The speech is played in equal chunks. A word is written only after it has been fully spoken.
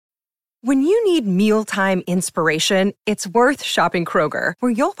When you need mealtime inspiration, it's worth shopping Kroger,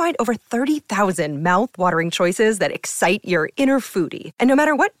 where you'll find over 30,000 mouth-watering choices that excite your inner foodie. And no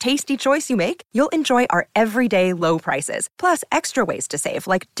matter what tasty choice you make, you'll enjoy our everyday low prices, plus extra ways to save,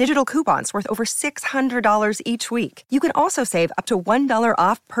 like digital coupons worth over $600 each week. You can also save up to $1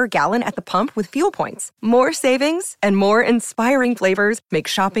 off per gallon at the pump with fuel points. More savings and more inspiring flavors make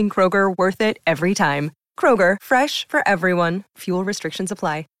shopping Kroger worth it every time. Kroger, fresh for everyone. Fuel restrictions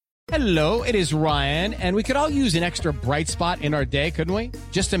apply. Hello, it is Ryan, and we could all use an extra bright spot in our day, couldn't we?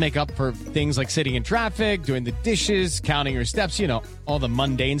 Just to make up for things like sitting in traffic, doing the dishes, counting your steps, you know, all the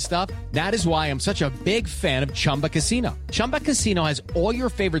mundane stuff. That is why I'm such a big fan of Chumba Casino. Chumba Casino has all your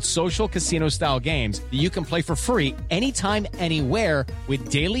favorite social casino-style games that you can play for free anytime, anywhere with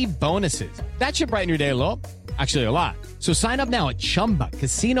daily bonuses. That should brighten your day a little. Actually, a lot. So sign up now at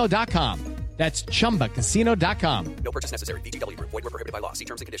ChumbaCasino.com. That's ChumbaCasino.com. No purchase necessary. VGW Group. Void where prohibited by law. See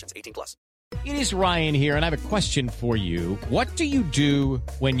terms and conditions. 18+. It is Ryan here, and I have a question for you. What do you do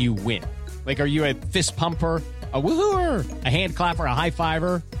when you win? Like, are you a fist pumper, a woohooer, a hand clapper, a high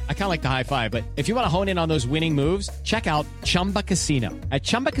fiver? I kind of like the high five, but if you want to hone in on those winning moves, check out Chumba Casino. At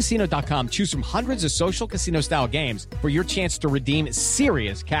ChumbaCasino.com, choose from hundreds of social casino-style games for your chance to redeem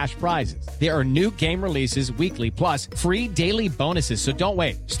serious cash prizes. There are new game releases weekly, plus free daily bonuses, so don't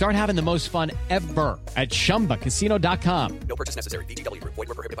wait. Start having the most fun ever at ChumbaCasino.com. No purchase necessary. VGW Group. Void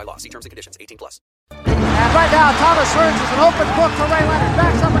where prohibited by law. See terms and conditions. 18+. And right now, Thomas Hearns is an open book for Ray Leonard.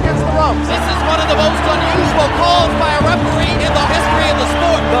 Backs up against the ropes. This is one of the most unusual calls by a referee in the history of the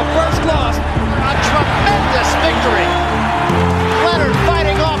sport. The first loss, a tremendous victory. Leonard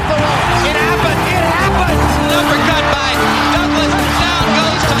fighting off the ropes. It happened. It happened. Uppercut by Douglas. Down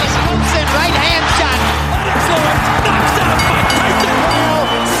goes Tyson. Thompson, right hand shot. Excellent. Knocks out by Tyson. Well,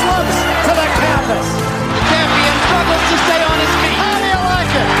 slumps to the canvas. The champion struggles to stay on his feet. How do you like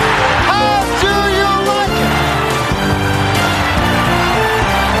it? How do you like it?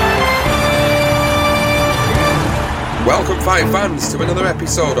 Welcome, fight fans, to another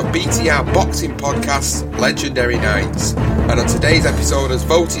episode of BTR Boxing Podcast's Legendary Nights. And on today's episode, as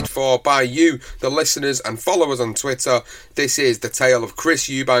voted for by you, the listeners and followers on Twitter, this is the tale of Chris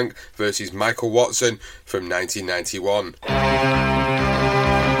Eubank versus Michael Watson from 1991.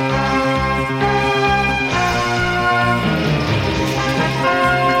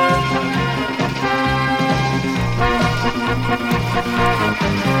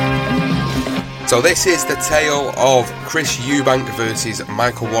 So this is the tale of Chris Eubank versus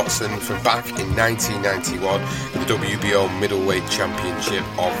Michael Watson from back in 1991 for the WBO Middleweight Championship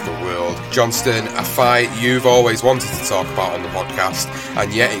of the World. Johnston, a fight you've always wanted to talk about on the podcast,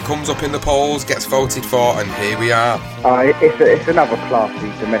 and yet it comes up in the polls, gets voted for, and here we are. It's another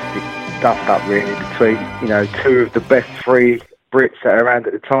classy domestic dust-up really between, you know, two of the best three Brits that are around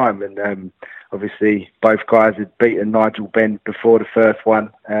at the time, and obviously both guys had beaten Nigel Benn before the first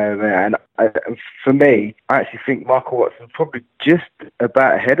one, and for me, I actually think Michael Watson probably just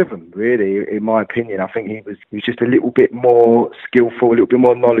about ahead of him, really, in my opinion. I think he was just a little bit more skillful, a little bit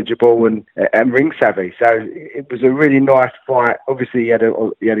more knowledgeable and ring savvy. So it was a really nice fight. Obviously, he had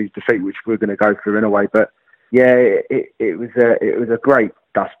his defeat, which we're going to go through anyway. But yeah, it was a great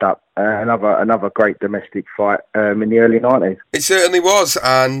dust-up. Another great domestic fight in the early 90s. It certainly was,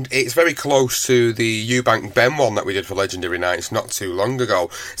 and it's very close to the Eubank-Benn one that we did for Legendary Nights not too long ago.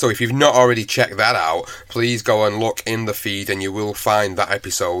 So if you've not already checked that out, please go and look in the feed and you will find that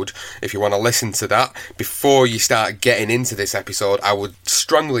episode. If you want to listen to that before you start getting into this episode, I would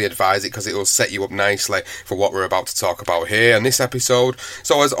strongly advise it because it will set you up nicely for what we're about to talk about here in this episode.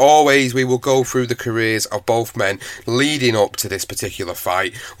 So as always, we will go through the careers of both men leading up to this particular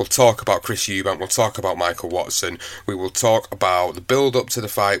fight. We'll talk about Chris Eubank, we'll talk about Michael Watson, we will talk about the build-up to the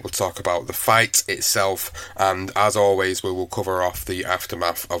fight, we'll talk about the fight itself, and as always, we will cover off the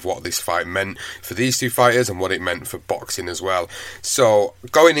aftermath of what this fight meant for these two fighters and what it meant for boxing as well. So,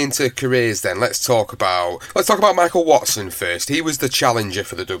 going into careers then, let's talk about Michael Watson first. He was the challenger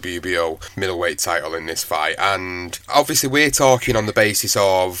for the WBO middleweight title in this fight, and obviously we're talking on the basis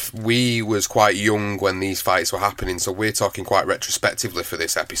of we was quite young when these fights were happening, so we're talking quite retrospectively for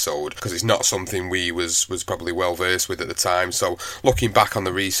this episode because it's not something we was probably well versed with at the time. So looking back on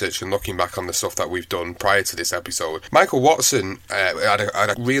the research and looking back on the stuff that we've done prior to this episode, Michael Watson had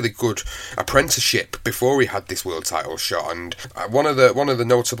a really good apprenticeship before he had this world title shot, and one of the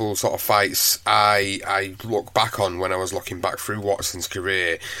notable sort of fights I look back on when I was looking back through Watson's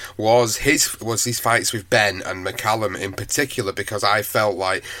career was his fights with Benn and McCallum in particular, because I felt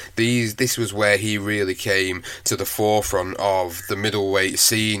like this was where he really came to the forefront of the middleweight cruiserweight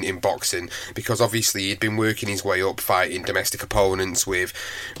scene in boxing, because obviously he'd been working his way up fighting domestic opponents with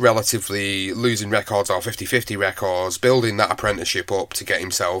relatively losing records or 50-50 records, building that apprenticeship up to get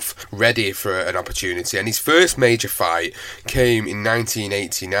himself ready for an opportunity. And his first major fight came in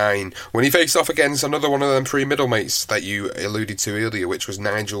 1989 when he faced off against another one of them three middlemates that you alluded to earlier, which was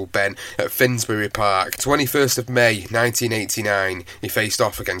Nigel Benn at Finsbury Park. 21st of May 1989, he faced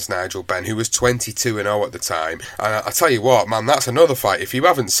off against Nigel Benn, who was 22-0 at the time. And I tell you what, man, that's another fight. If you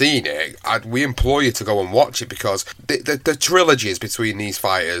haven't seen it, we implore you to go and watch it, because the trilogies between these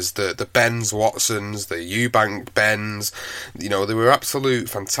fighters, the Benns Watsons, the Eubank Benns, you know, they were absolute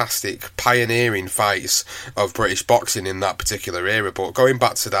fantastic pioneering fights of British boxing in that particular era. But going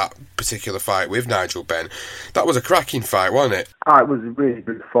back to that particular fight with Nigel Benn, that was a cracking fight, wasn't it? It was a really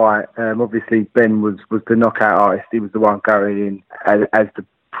good fight. Obviously, Benn was the knockout artist. He was the one going in as the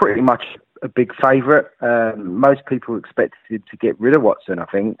pretty much a big favourite. Most people expected him to get rid of Watson, I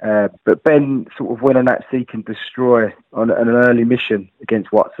think. But Benn sort of went on that seek and destroy on an early mission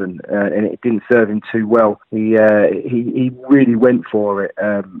against Watson, and it didn't serve him too well. He really went for it,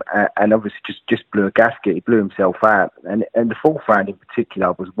 and obviously just blew a gasket. He blew himself out. And the fourth round in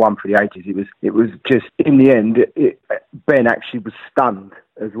particular was one for the ages. It was just, in the end, Benn actually was stunned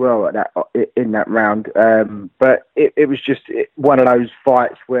as well in that round, but it was just one of those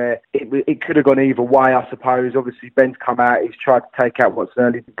fights where it could have gone either way, I suppose. Obviously, Benn's come out, he's tried to take out Watson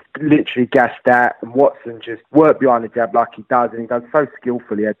early, literally gassed out, and Watson just worked behind the jab like he does, and he does so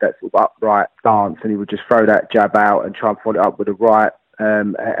skillfully. He had that sort of upright stance, and he would just throw that jab out and try and follow it up with a right,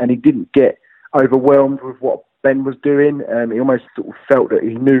 and he didn't get overwhelmed with what Benn was doing. He almost sort of felt that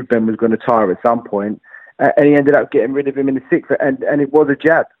he knew Benn was going to tire at some point. And he ended up getting rid of him in the sixth, and it was a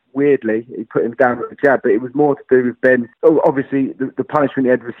jab. Weirdly, he put him down with a jab, but it was more to do with Benn. Obviously, the punishment he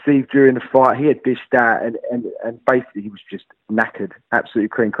had received during the fight, he had dished out, and basically he was just knackered, absolutely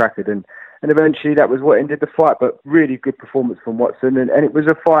cream crackered, and eventually that was what ended the fight. But really good performance from Watson, and it was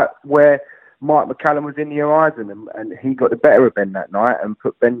a fight where Mike McCallum was in the horizon, and he got the better of Benn that night and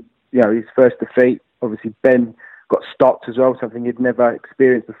put Benn, his first defeat. Obviously, Benn got stopped as well, something he'd never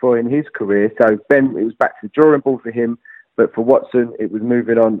experienced before in his career. So Benn, it was back to the drawing board for him, but for Watson, it was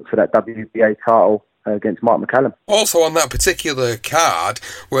moving on for that WBA title against Mike McCallum. Also on that particular card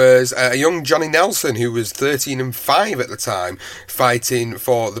was a young Johnny Nelson, who was 13-5 at the time, fighting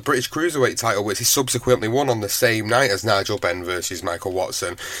for the British Cruiserweight title, which he subsequently won on the same night as Nigel Benn versus Michael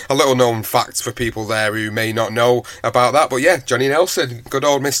Watson. A little known fact for people there who may not know about that, but yeah, Johnny Nelson, good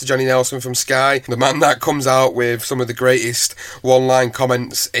old Mr. Johnny Nelson from Sky, the man that comes out with some of the greatest one-line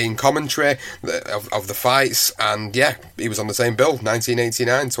comments in commentary of the fights, and yeah, he was on the same bill,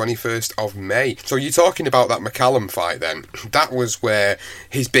 1989, 21st of May. So you're talking about that McCallum fight then, that was where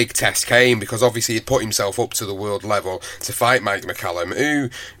his big test came, because obviously he'd put himself up to the world level to fight Mike McCallum, who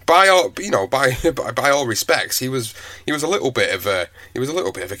by all respects, he was a little bit of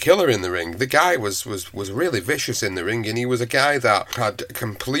a killer in the ring. The guy was really vicious in the ring, and he was a guy that had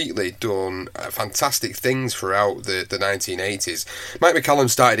completely done fantastic things throughout the 1980s. Mike McCallum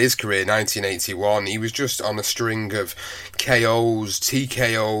started his career in 1981. He was just on a string of KOs,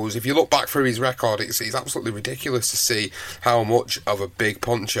 TKOs. If you look back through his record, it's absolutely ridiculous to see how much of a big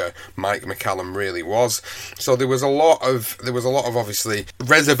puncher Mike McCallum really was. So there was a lot of obviously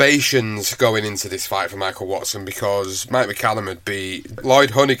reservations going into this fight for Michael Watson, because Mike McCallum had beat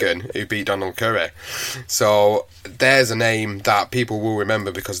Lloyd Honeyghan, who beat Donald Curry. So there's a name that people will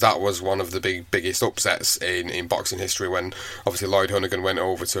remember, because that was one of the biggest upsets in boxing history, when obviously Lloyd Honeyghan went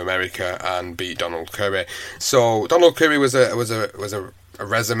over to America and beat Donald Curry. So Donald Curry was a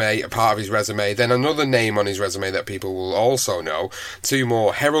resume, a part of his resume. Then another name on his resume that people will also know, two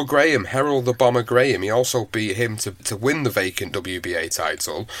more, Harold the Bomber Graham. He also beat him to win the vacant WBA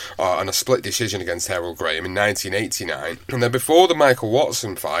title on a split decision against Harold Graham in 1989. And then before the Michael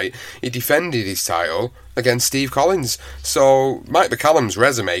Watson fight, he defended his title against Steve Collins. So Mike McCallum's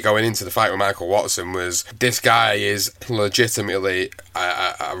resume going into the fight with Michael Watson was, this guy is legitimately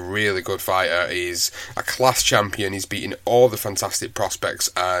a really good fighter. He's a class champion. He's beaten all the fantastic prospects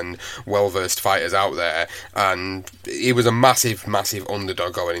and well-versed fighters out there, and he was a massive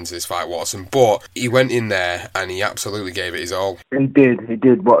underdog going into this fight, Watson, but he went in there and he absolutely gave it his all. He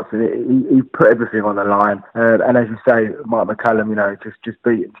did, Watson. He put everything on the line, and as you say, Mike McCallum, just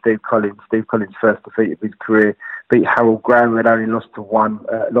beating Steve Collins' first defeat of his career, beat Harold Graham, who had only lost one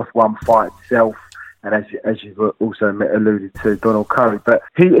fight itself, and as you've also alluded to, Donald Curry. But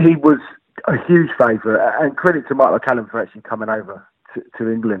he was a huge favourite, and credit to Mike McCallum for actually coming over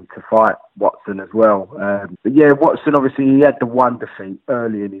to England to fight Watson as well. But yeah, Watson, obviously, he had the one defeat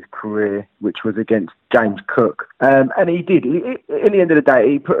early in his career, which was against James Cook. And he did. In the end of the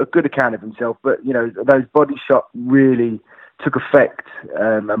day, he put a good account of himself, but, you know, those body shots really took effect,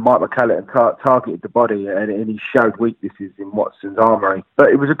 and Mike McCallum targeted the body, and he showed weaknesses in Watson's armoury. But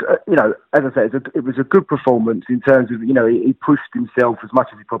it was as I said, it was a good performance in terms of, you know, he pushed himself as much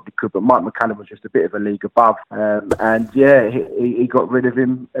as he probably could, but Mike McCallum was just a bit of a league above. And yeah, he got rid of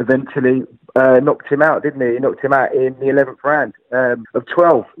him eventually, knocked him out, didn't he? He knocked him out in the 11th round of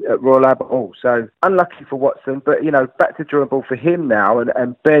 12 at Royal Albert Hall. So unlucky for Watson, but, you know, back to drawing board for him now,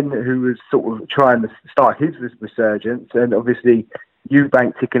 and Ben, who was sort of trying to start his resurgence, and obviously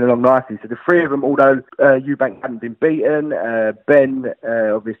Eubank ticking along nicely. So the three of them, although Eubank hadn't been beaten, Ben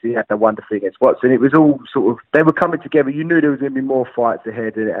obviously had the one defeat against Watson. It was all sort of, they were coming together. You knew there was going to be more fights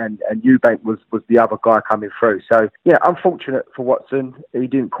ahead, and Eubank was the other guy coming through. So yeah, unfortunate for Watson. He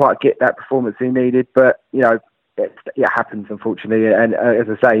didn't quite get that performance he needed, but, you know, it happens, unfortunately. And as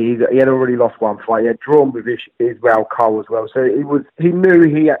I say, he had already lost one fight. He had drawn with Israel Cole as well. So he knew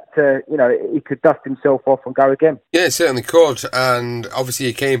he had to, you know, he could dust himself off and go again. Yeah, it certainly could. And obviously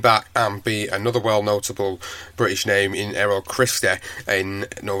he came back and beat another well-notable British name in Errol Christie in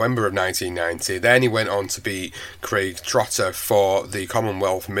November of 1990. Then he went on to beat Craig Trotter for the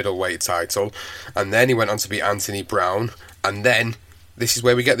Commonwealth middleweight title. And then he went on to beat Anthony Brown. And then this is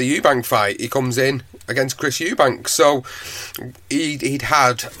where we get the Eubank fight. He comes in against Chris Eubank. So he'd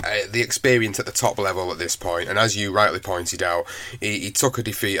had the experience at the top level at this point, and as you rightly pointed out, he took a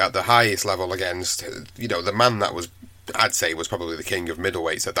defeat at the highest level against, you know, the man that was, I'd say, was probably the king of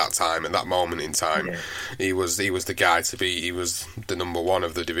middleweights at that time, at that moment in time. Yeah. He was the guy to beat. He was the number one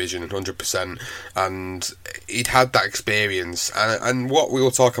of the division, 100%, and he'd had that experience. And what we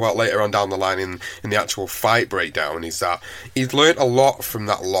will talk about later on down the line in the actual fight breakdown is that he'd learnt a lot from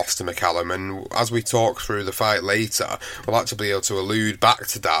that loss to McCallum, and as we talk through the fight later, we'll actually be able to allude back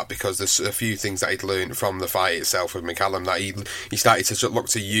to that, because there's a few things that he'd learnt from the fight itself with McCallum that he started to look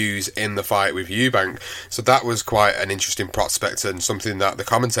to use in the fight with Eubank. So that was quite an interesting prospect, and something that the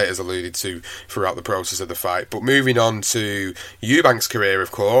commentators alluded to throughout the process of the fight. But moving on to Eubank's career,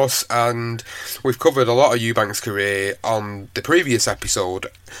 of course, and we've covered a lot of Eubank's career on the previous episode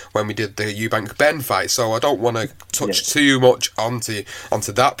when we did the Eubank Ben fight, so I don't want to touch too much onto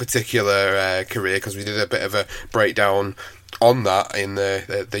that particular career, because we did a bit of a breakdown on that in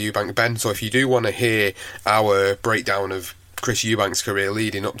the Eubank Ben. So if you do want to hear our breakdown of Chris Eubank's career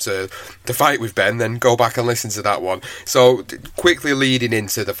leading up to the fight with Ben, then go back and listen to that one. So quickly leading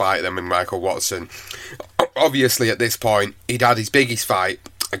into the fight then with Michael Watson, obviously at this point he'd had his biggest fight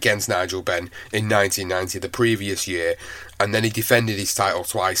against Nigel Benn in 1990, the previous year, and then he defended his title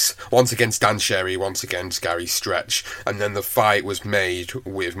twice, once against Dan Sherry, once against Gary Stretch, and then the fight was made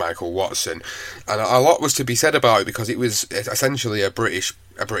with Michael Watson. And a lot was to be said about it, because it was essentially a British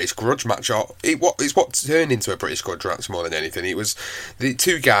grudge match, or it's what turned into a British grudge match more than anything. It was the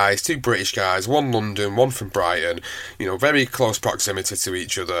two British guys, one London, one from Brighton, you know, very close proximity to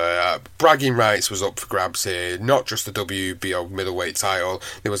each other. Bragging rights was up for grabs here, not just the WBO middleweight title.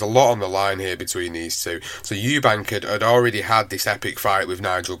 There was a lot on the line here between these two. So Eubank had already had this epic fight with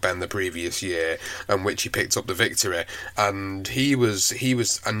Nigel Benn the previous year, in which he picked up the victory, and he was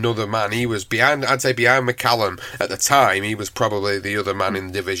another man. He was behind McCallum at the time. He was probably the other man in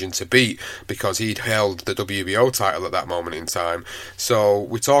the division to beat, because he'd held the WBO title at that moment in time. So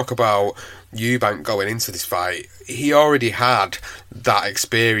we talk about Eubank going into this fight, he already had that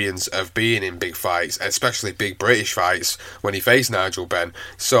experience of being in big fights, especially big British fights, when he faced Nigel Benn.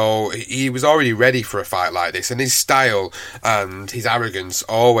 So he was already ready for a fight like this, and his style and his arrogance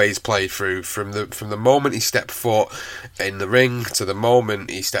always played through from the moment he stepped foot in the ring to the moment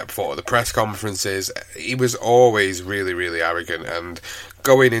he stepped foot at the press conferences. He was always really, really arrogant, and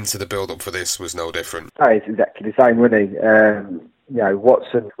going into the build-up for this was no different. Oh, it's exactly the same, wasn't he? You know,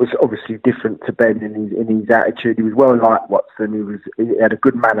 Watson was obviously different to Ben in his attitude. He was well liked, Watson. He had a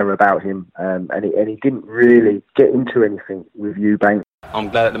good manner about him, and he didn't really get into anything with Eubank. I'm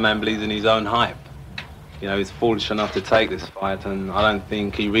glad that the man believes in his own hype. You know, he's foolish enough to take this fight, and I don't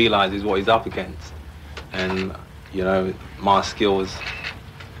think he realises what he's up against. And, you know, my skills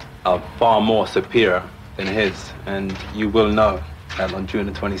are far more superior than his, and you will know that on June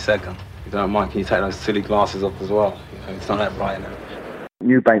the 22nd. If you don't mind, can you take those silly glasses off as well? You know, it's not that bright now.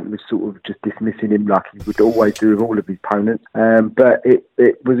 Eubank was sort of just dismissing him like he would always do with all of his opponents. But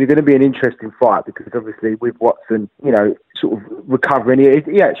it was going to be an interesting fight, because obviously with Watson, you know, sort of recovering,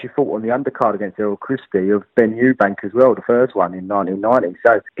 he actually fought on the undercard against Errol Christie of Ben Eubank as well, the first one in 1990.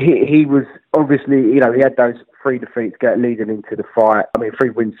 So he was obviously, you know, he had those 3 defeats leading into the fight. 3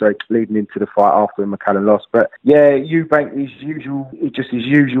 wins, leading into the fight after McCallum lost. But yeah, Eubank is his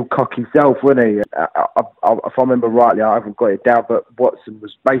usual cocky self, wasn't he? If I remember rightly, I haven't got it down, but Watson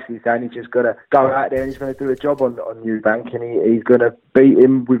was basically saying he's just going to go out there and he's going to do a job on Eubank, and he's going to beat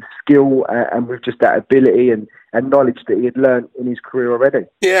him with skill and with just that ability and knowledge that he had learned in his career already.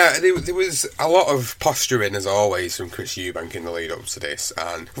 Yeah, there was a lot of posturing, as always, from Chris Eubank in the lead up to this,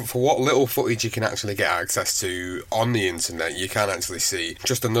 and for what little footage you can actually get access to on the internet, you can actually see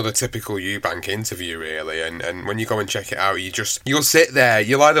just another typical Eubank interview, really, and when you go and check it out, you'll sit there,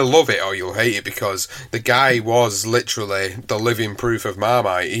 you'll either love it or you'll hate it, because the guy was literally the living proof of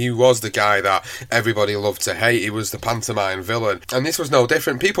Marmite. He was the guy that everybody loved to hate. He was the pantomime villain, and this was no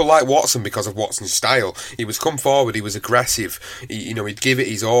different. People like Watson because of Watson's style. He was come forward, he was aggressive, he'd give it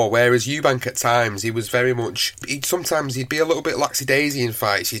his all, whereas Eubank at times, he was very much, sometimes he'd be a little bit lackadaisy in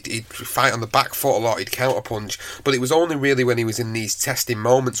fights, he'd fight on the back foot a lot, he'd counterpunch, but it was only really when he was in these testing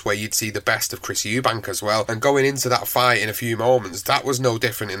moments where you'd see the best of Chris Eubank as well, and going into that fight in a few moments, that was no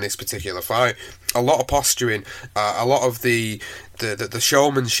different in this particular fight. A lot of posturing, a lot of the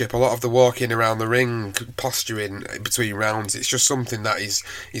showmanship, a lot of the walking around the ring, posturing between rounds. It's just something that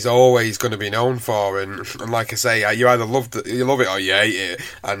he's always going to be known for. And like I say, you either love it or you hate it,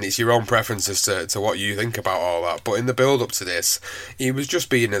 and it's your own preference as to what you think about all that. But in the build up to this, he was just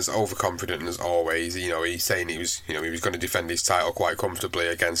being as overconfident as always. He's saying he was going to defend his title quite comfortably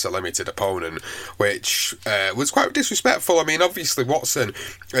against a limited opponent, which was quite disrespectful. Obviously Watson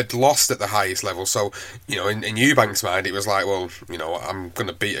had lost at the highest level, so in Eubank's mind, it was like, well, I'm going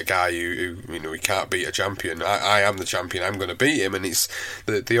to beat a guy who he can't beat a champion. I am the champion. I'm going to beat him, and it's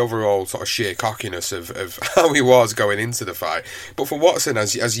the overall sort of sheer cockiness of how he was going into the fight. But for Watson,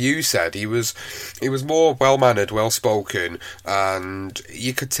 as you said, he was more well-mannered, well-spoken, and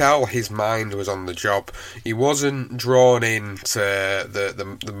you could tell his mind was on the job. He wasn't drawn into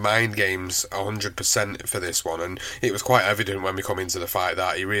the mind games 100% for this one, and it was quite evident when we come into the fight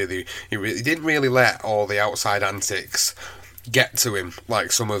that he didn't really let all the outside antics get to him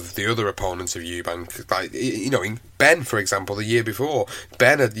like some of the other opponents of Eubank. Like, in Ben, for example, the year before,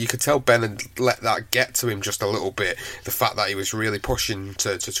 you could tell Ben had let that get to him just a little bit. The fact that he was really pushing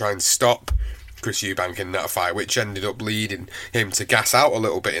to try and stop Chris Eubank in that fight, which ended up leading him to gas out a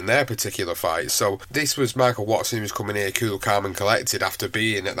little bit in their particular fight. So this was Michael Watson, who was coming here cool, calm and collected after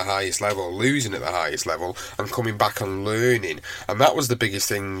being at the highest level, losing at the highest level, and coming back and learning. And that was the biggest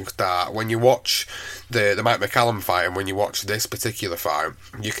thing, that when you watch the Mike McCallum fight and when you watch this particular fight,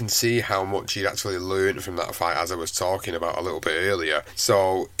 you can see how much he'd actually learned from that fight, as I was talking about a little bit earlier.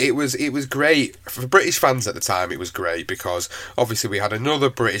 So it was great for British fans at the time. It was great because obviously we had another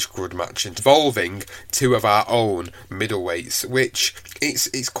British grudge match involving two of our own middleweights, which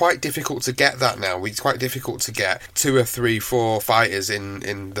it's quite difficult to get that now. It's quite difficult to get 2 or 3, 4 fighters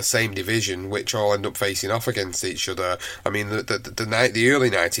in the same division which all end up facing off against each other. The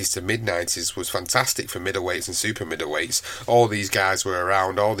early 90s to mid 90s was fantastic for middleweights and super middleweights. All these guys were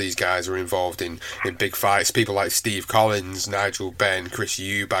around, all these guys were involved in big fights. People like Steve Collins, Nigel Benn, Chris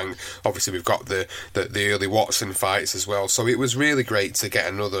Eubank. Obviously we've got the early Watson fights as well. So it was really great to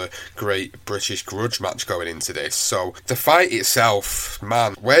get another great British grudge match going into this. So the fight itself,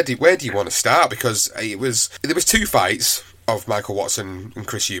 man, where do you want to start? Because there was 2 fights of Michael Watson and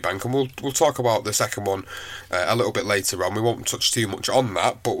Chris Eubank, and we'll talk about the second one a little bit later on. We won't touch too much on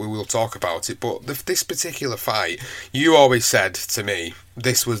that, but we will talk about it. But this particular fight, you always said to me,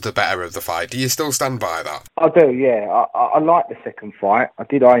 this was the better of the fight. Do you still stand by that? I do, yeah. I liked the second fight. I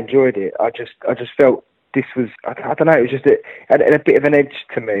did. I enjoyed it. I just felt this was, I don't know, it was just a bit of an edge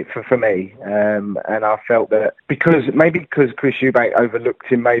to me, for me. And I felt that because Chris Eubank overlooked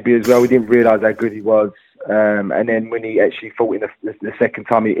him maybe as well, we didn't realise how good he was. And then when he actually fought in the second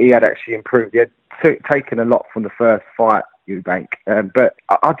time, he had actually improved. He had taken a lot from the first fight, Eubank. But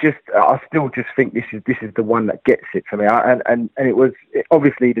I still just think this is the one that gets it for me. And it was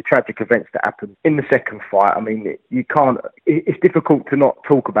obviously the tragic events that happened in the second fight. It's difficult to not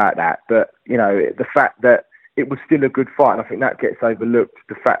talk about that. But the fact that it was still a good fight, and I think that gets overlooked,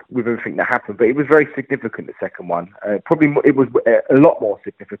 the fact with everything that happened. But it was very significant, the second one. Probably it was a lot more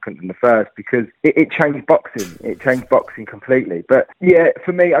significant than the first because it changed boxing. It changed boxing completely. But yeah,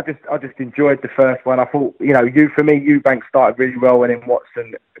 for me, I just enjoyed the first one. I thought, Eubank started really well, and then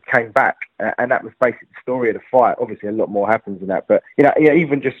Watson came back, and that was basically the story of the fight. Obviously, a lot more happens than that. But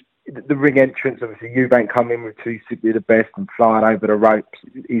even just the ring entrance, obviously Eubank come in with 2 Simply the Best and flying over the ropes,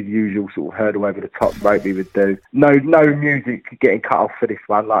 his usual sort of hurdle over the top rope he would do. No music getting cut off for this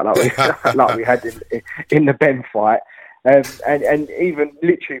one, like we had in the Ben fight, and even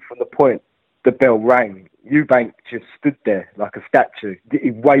literally from the point the bell rang, Eubank just stood there like a statue.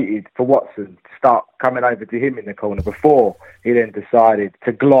 He waited for Watson to start coming over to him in the corner before he then decided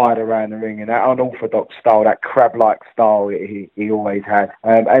to glide around the ring in that unorthodox style, that crab-like style he always had.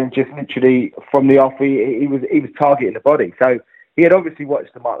 And just literally from the off, he was targeting the body. So he had obviously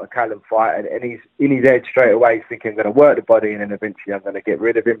watched the Mark McCallum fight, and he's in his head straight away he's thinking, I'm going to work the body and then eventually I'm going to get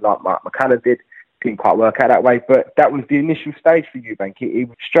rid of him like Mark McCallum did. Didn't quite work out that way, but that was the initial stage for Eubank. He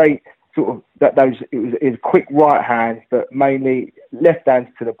was straight, sort of it was quick right hands, but mainly left hands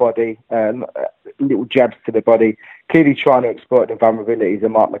to the body, little jabs to the body, clearly trying to exploit the vulnerabilities of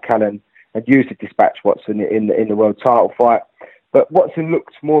Mark McCallum and use to dispatch Watson in the world title fight. But Watson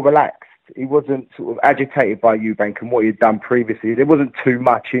looked more relaxed. He wasn't sort of agitated by Eubank and what he'd done previously. There wasn't too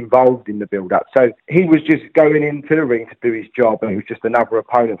much involved in the build-up. So he was just going into the ring to do his job, and it was just another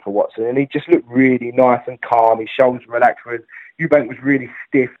opponent for Watson. And he just looked really nice and calm. His shoulders relaxed. Eubank was really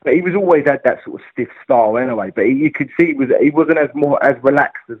stiff, but he was always had that sort of stiff style anyway. But you could see he wasn't as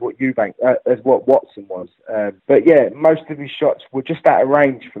relaxed as what as what Watson was. But yeah, most of his shots were just out of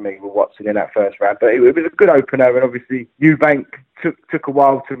range for me with Watson in that first round. But it was a good opener, and obviously Eubank took a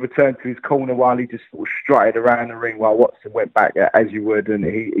while to return to his corner while he just sort of strutted around the ring while Watson went back as you would, and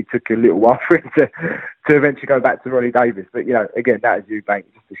he took a little while for him to eventually go back to Ronnie Davis. But again, that is Eubank,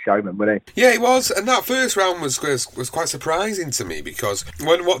 just a showman, wasn't he? Yeah, it was, and that first round was quite surprising to me because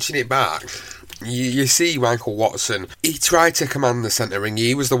when watching it back, you see Michael Watson, he tried to command the centre ring.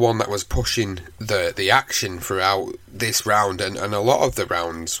 He was the one that was pushing the action throughout this round and a lot of the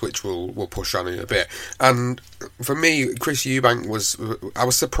rounds, which we'll push on in a bit. And for me, Chris Eubank I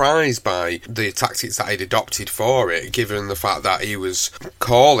was surprised by the tactics that he'd adopted for it, given the fact that he was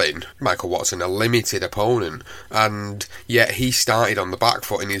calling Michael Watson a limited opponent, and yet he started on the back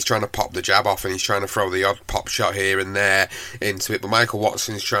foot and he's trying to pop the jab off and he's trying to throw the odd pop shot here and there into it, but Michael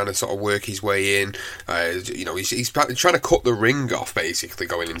Watson's trying to sort of work his way in. He's trying to cut the ring off, basically,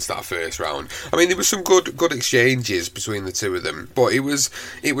 going into that first round. I mean, there was some good exchanges between the two of them, but it was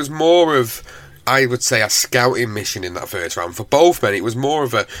more of, I would say, a scouting mission in that first round for both men. It was more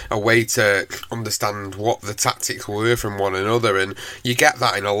of a way to understand what the tactics were from one another, and you get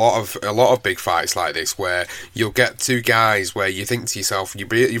that in a lot of big fights like this, where you'll get two guys where you think to yourself, you've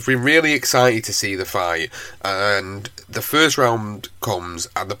been really excited to see the fight, and the first round comes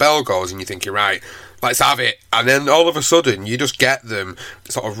and the bell goes, and you think, you're right, let's have it. And then all of a sudden, you just get them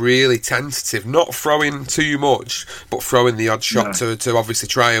sort of really tentative, not throwing too much, but throwing the odd shot to obviously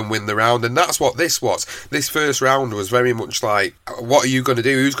try and win the round. And that's what this was. This first round was very much like, what are you going to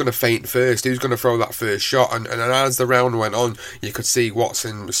do? Who's going to feint first? Who's going to throw that first shot? And as the round went on, you could see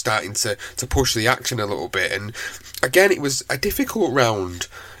Watson was starting to push the action a little bit. And again, it was a difficult round.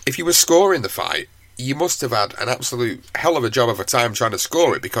 If you were scoring the fight, you must have had an absolute hell of a job of a time trying to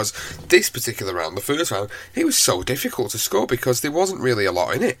score it, because this particular round, the first round, it was so difficult to score because there wasn't really a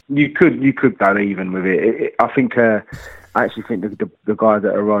lot in it. You could go even with it. I think I actually think the guys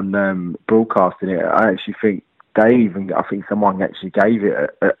that are on broadcasting it, I think someone actually gave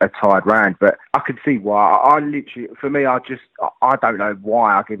it a tied round, but I could see why. I don't know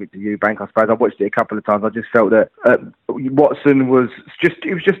why I give it to Eubank. I suppose I watched it a couple of times. I just felt that Watson was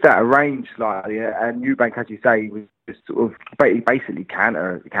just out of range slightly, and Eubank, as you say, was just sort of basically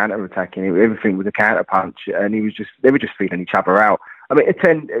counter attacking. Everything was a counter punch, and they were just feeding each other out. I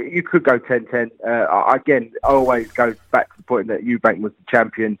mean, you could go 10-10. Again, I always go back to the point that Eubank was the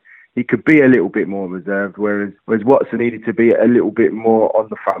champion. He could be a little bit more reserved, whereas Watson needed to be a little bit more on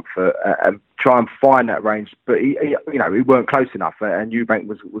the front foot and try and find that range. But he weren't close enough, and Eubank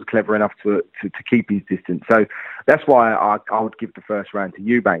was clever enough to keep his distance. So that's why I would give the first round to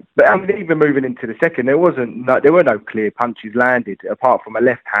Eubank. But I mean, even moving into the second, there were no clear punches landed apart from a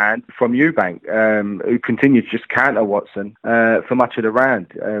left hand from Eubank, who continued to just counter Watson for much of the round.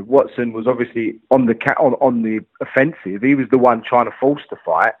 Watson was obviously on the offensive. He was the one trying to force the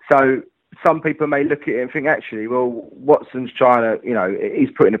fight. So some people may look at it and think, actually, well, Watson's trying to, he's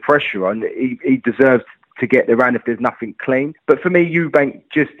putting the pressure on. He deserves to get the round if there's nothing clean. But for me, Eubank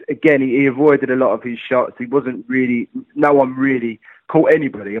just, again, he avoided a lot of his shots. No one really caught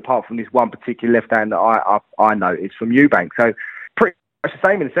anybody apart from this one particular left hand that I noticed from Eubank. So pretty much the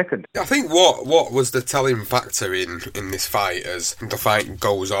same in the second. I think what was the telling factor in this fight as the fight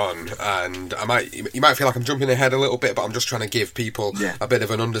goes on, and you might feel like I'm jumping ahead a little bit, but I'm just trying to give people a bit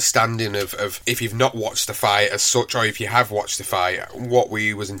of an understanding of if you've not watched the fight as such, or if you have watched the fight, what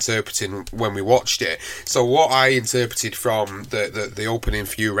we was interpreting when we watched it. So what I interpreted from the opening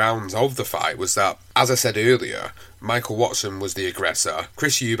few rounds of the fight was that as I said earlier, Michael Watson was the aggressor,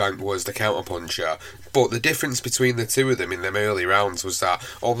 Chris Eubank was the counterpuncher, but the difference between the two of them in them early rounds was that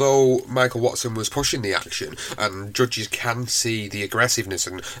although Michael Watson was pushing the action, and judges can see the aggressiveness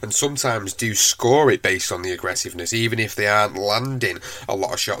and sometimes do score it based on the aggressiveness, even if they aren't landing a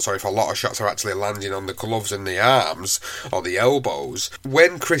lot of shots, or if a lot of shots are actually landing on the gloves and the arms or the elbows,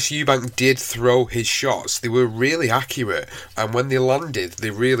 when Chris Eubank did throw his shots, they were really accurate, and when they landed, they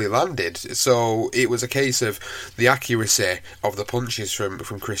really landed. So it was a case of the accuracy of the punches from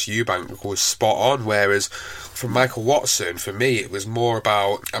Chris Eubank was spot on, whereas from Michael Watson, for me, it was more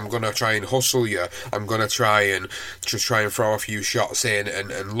about, I'm going to try and hustle you, I'm going to try and throw a few shots in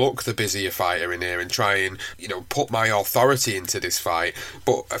and look the busier fighter in here and try and, put my authority into this fight.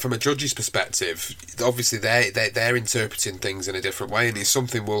 But from a judge's perspective, obviously they're interpreting things in a different way, and it's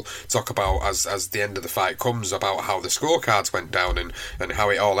something we'll talk about as the end of the fight comes, about how the scorecards went down and how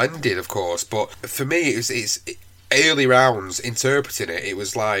it all ended, of course. But for me, it's early rounds, interpreting it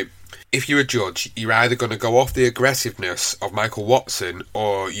was like, if you're a judge, you're either going to go off the aggressiveness of Michael Watson,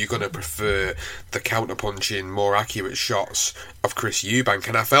 or you're going to prefer the counter-punching, more accurate shots of Chris Eubank.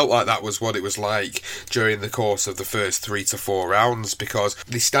 And I felt like that was what it was like during the course of the first 3 to 4 rounds, because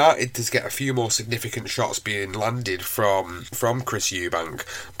they started to get a few more significant shots being landed from Chris Eubank.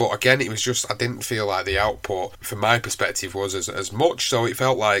 But again, it was just, I didn't feel like the output, from my perspective, was as much. So it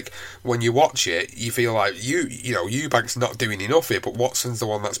felt like when you watch it, you feel like Eubank's not doing enough here, but Watson's the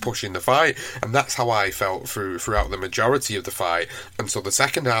one that's pushing the fight, and that's how I felt throughout the majority of the fight until the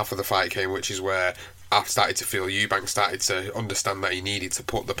second half of the fight came, which is where I started to feel Eubank started to understand that he needed to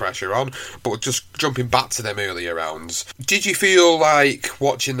put the pressure on. But just jumping back to them earlier rounds, did you feel like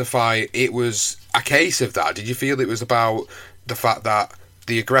watching the fight it was a case of that? Did you feel it was about the fact that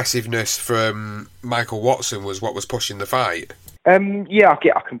the aggressiveness from Michael Watson was what was pushing the fight? Yeah,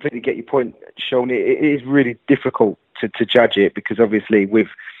 I completely get your point, Sean. It is really difficult to judge it, because obviously with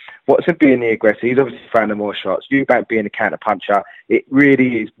Watson being the aggressor, he's obviously throwing the more shots. Eubank being the counter puncher, it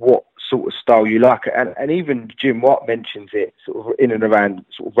really is what sort of style you like. And even Jim Watt mentions it sort of in and around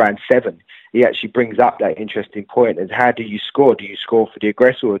sort of round 7. He actually brings up that interesting point as how do you score? Do you score for the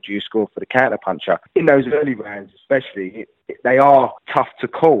aggressor, or do you score for the counter puncher? In those early rounds especially, they are tough to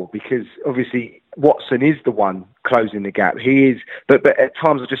call, because obviously Watson is the one closing the gap. He is, but at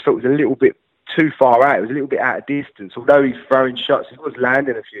times I just felt it was a little bit too far out. It was a little bit out of distance. Although he's throwing shots, he was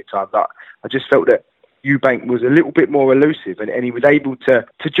landing a few times. I just felt that Eubank was a little bit more elusive, and he was able to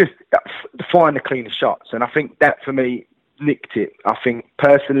just find the cleaner shots. And I think that, for me, nicked it. I think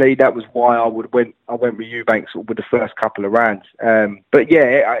personally that was why I went with Eubank sort of with the first couple of rounds. But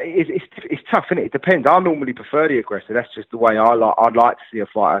yeah, it's tough, isn't it? It depends. I normally prefer the aggressor. That's just the way I'd like to see a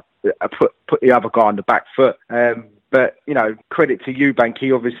fighter put the other guy on the back foot. But, credit to Eubank,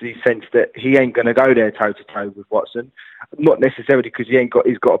 he obviously sensed that he ain't going to go there toe-to-toe with Watson. Not necessarily because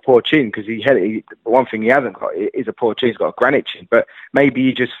he's got a poor chin, because the one thing he hasn't got is a poor chin. He's got a granite chin. But maybe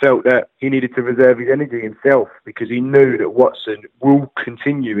he just felt that he needed to reserve his energy himself, because he knew that Watson will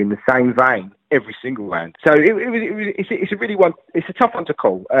continue in the same vein every single round. So it's a tough one to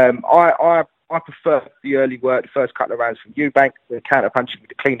call. I prefer the early work, the first couple of rounds from Eubank, the counter-punching with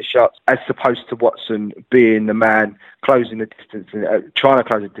the cleaner shots, as opposed to Watson being the man closing the distance, and trying to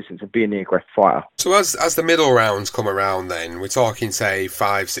close the distance and being the aggressive fighter. So as the middle rounds come around then, we're talking, say,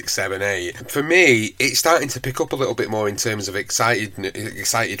 5, 6, 7, 8. For me, it's starting to pick up a little bit more in terms of excited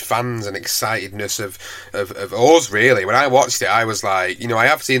fans and excitedness of us, really. When I watched it, I was like, I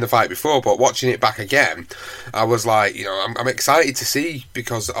have seen the fight before, but watching it back again, I was like, I'm excited to see,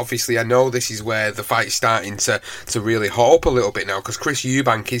 because obviously I know this is where the fight's starting to really hot up a little bit now, because Chris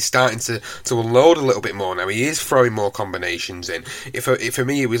Eubank is starting to unload a little bit more now. He is throwing more combinations in. For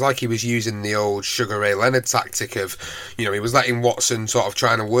me, it was like he was using the old Sugar Ray Leonard tactic of, he was letting Watson sort of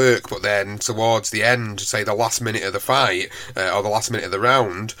trying to work, but then towards the end, say the last minute of the fight, or the last minute of the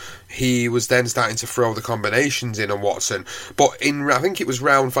round, he was then starting to throw the combinations in on Watson. But I think it was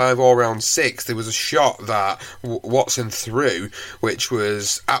round 5 or round 6, there was a shot that Watson threw, which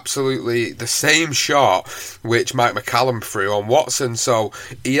was absolutely the same shot which Mike McCallum threw on Watson. So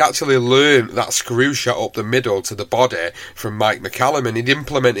he actually learned that screw shot up the middle to the body from Mike McCallum, and he'd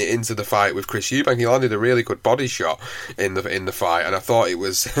implement it into the fight with Chris Eubank. He landed a really good body shot in the fight, and I thought it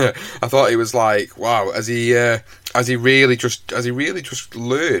was like, wow, has he really just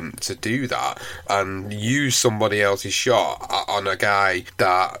learned to do that and use somebody else's shot on a guy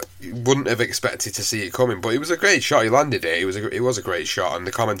that wouldn't have expected to see it coming, but it was a great shot. He landed it. It was a great shot, and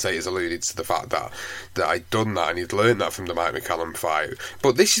the commentators alluded to the fact that I'd done that and he'd learned that from the Mike McCallum fight.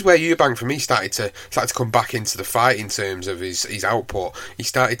 But this is where Eubank for me started to come back into the fight in terms of his output. He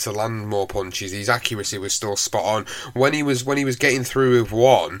started to land more punches. His accuracy was still spot on. When he was getting through with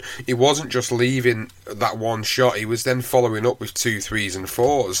one, he wasn't just leaving that one shot. He was then following up with 2, 3s and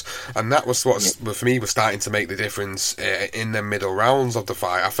 4s, and that was what for me was starting to make the difference in the middle rounds of the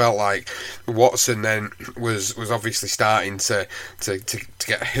fight. I felt like Watson then was obviously starting to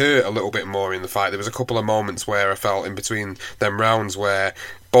get hurt a little bit more in the fight. There was a couple of moments where I felt in between them rounds where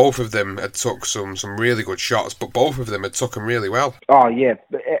both of them had took some really good shots, but both of them had took them really well. Oh yeah,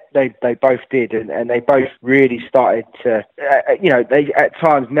 they both did, and they both really started to, they at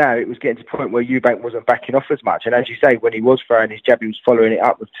times now it was getting to the point where Eubank wasn't backing off as much, and as you say, when he was throwing his jab, he was following it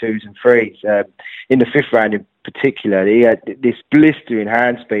up with 2s and 3s. In the 5th round in particular, he had this blistering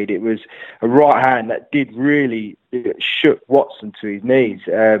hand speed. It was a right hand that did really shook Watson to his knees,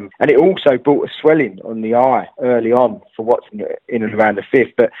 and it also brought a swelling on the eye early on for Watson in and around the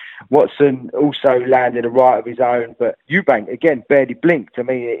 5th. But Watson also landed a right of his own, but Eubank again barely blinked. I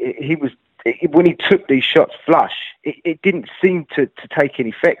mean, when he took these shots flush, it didn't seem to take any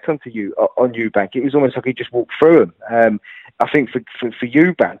effect on Eubank. It was almost like he just walked through them. I think for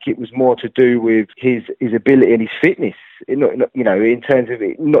Eubank, it was more to do with his ability and his fitness. In terms of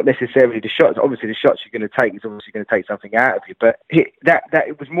it, not necessarily the shots. Obviously, the shots you're going to take is obviously going to take something out of you. But that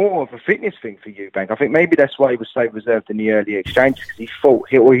it was more of a fitness thing for Eubank. I think maybe that's why he was so reserved in the early exchanges, because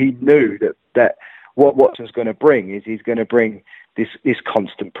he knew that what Watson's going to bring is he's going to bring this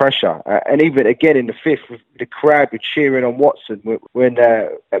constant pressure. And even again in the 5th, the crowd were cheering on Watson when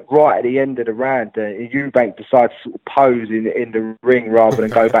right at the end of the round, Eubank decides to sort of pose in the ring rather than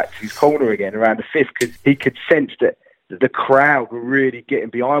go back to his corner again around the 5th, because he could sense that the crowd were really getting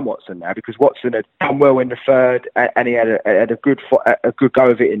behind Watson now, because Watson had done well in the 3rd and he had a good go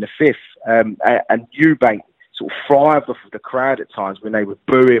of it in the 5th. And Eubank sort of thrived off of the crowd at times when they would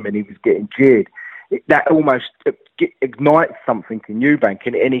boo him and he was getting jeered. That almost ignites something in Eubank,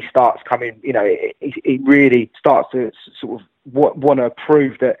 and he starts coming. He really starts to sort of want to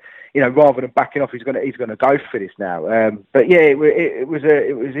prove that, rather than backing off, he's going to go for this now. But yeah, it was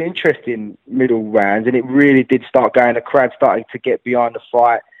an interesting middle round, and it really did start going. The crowd started to get behind the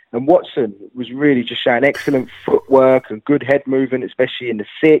fight. And Watson was really just showing excellent footwork and good head movement, especially in the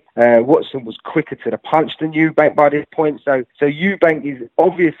 6th. Watson was quicker to the punch than Eubank by this point. So Eubank is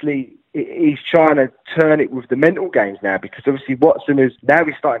obviously, he's trying to turn it with the mental games now, because obviously Watson is now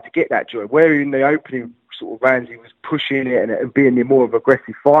he's starting to get that joy. Where in the opening sort of rounds he was pushing it and being the more of an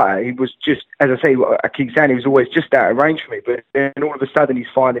aggressive fighter, he was just, as I say, I keep saying, he was always just out of range for me. But then all of a sudden he's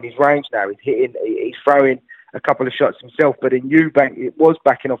finding his range now. He's throwing a couple of shots himself, but in Eubank it was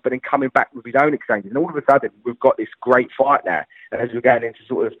backing off, but then coming back with his own exchanges. And all of a sudden we've got this great fight now as we're going into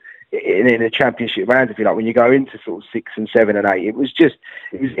sort of in a championship round, if you like, when you go into sort of 6 and 7 and 8.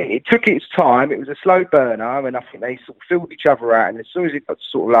 It took its time. It was a slow burner, and I think they sort of filled each other out. And as soon as it got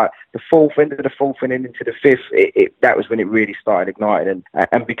sort of like the 4th, end of the 4th and then into the 5th, that was when it really started igniting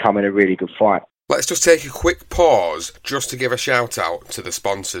and becoming a really good fight. Let's just take a quick pause just to give a shout out to the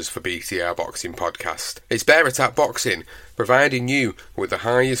sponsors for BTR Boxing Podcast. It's Bear Attack Boxing, providing you with the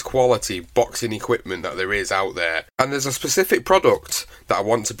highest quality boxing equipment that there is out there. And there's a specific product that I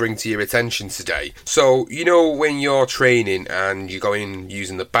want to bring to your attention today. So, when you're training and you're going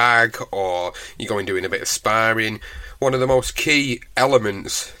using the bag or you're going doing a bit of sparring, one of the most key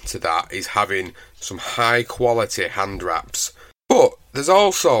elements to that is having some high quality hand wraps. But there's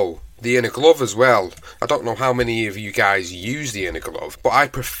also the inner glove as well. I don't know how many of you guys use the inner glove, but I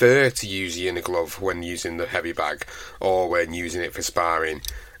prefer to use the inner glove when using the heavy bag or when using it for sparring.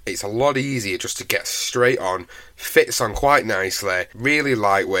 It's a lot easier just to get straight on, fits on quite nicely, really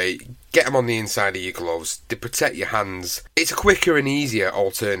lightweight, get them on the inside of your gloves, they protect your hands. It's a quicker and easier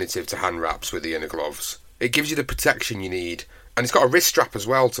alternative to hand wraps with the inner gloves. It gives you the protection you need. And it's got a wrist strap as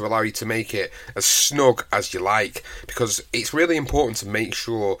well to allow you to make it as snug as you like, because it's really important to make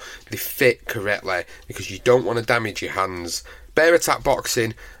sure they fit correctly, because you don't want to damage your hands. Bear Attack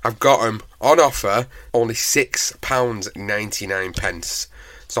Boxing, I've got them on offer, only £6.99.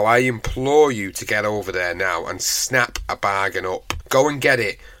 So I implore you to get over there now and snap a bargain up. Go and get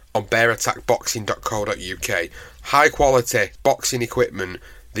it on bearattackboxing.co.uk. High quality boxing equipment.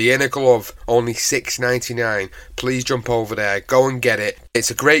 The inner glove, only $6.99. Please jump over there, go and get it.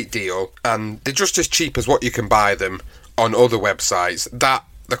 It's a great deal, and they're just as cheap as what you can buy them on other websites.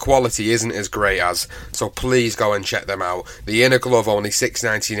 the quality isn't as great as, so please go and check them out. The Inner Glove, only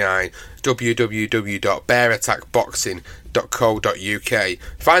 $6.99, www.bearattackboxing.co.uk.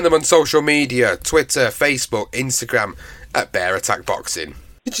 Find them on social media, Twitter, Facebook, Instagram, at Bear Attack Boxing.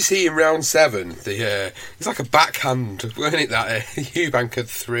 Did you see in round 7, it's like a backhand, weren't it, that Eubank had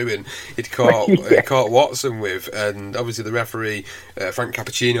threw and he'd caught Watson with, and obviously the referee, Frank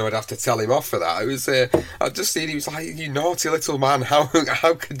Cappuccino, would have to tell him off for that. It was, I've just seen, he was like, you naughty little man, how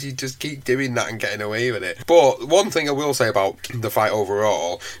could you just keep doing that and getting away with it? But one thing I will say about the fight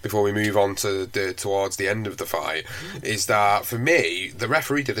overall, before we move on to towards the end of the fight, is that for me, the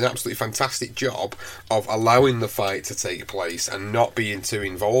referee did an absolutely fantastic job of allowing the fight to take place and not being too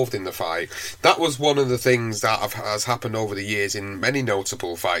involved in the fight. That was one of the things that has happened over the years in many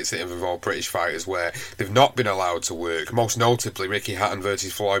notable fights that have involved British fighters, where they've not been allowed to work. Most notably, Ricky Hatton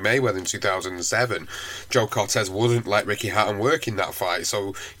versus Floyd Mayweather in 2007. Joe Cortez wouldn't let Ricky Hatton work in that fight,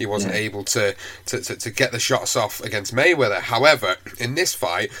 so he wasn't able to get the shots off against Mayweather. However, in this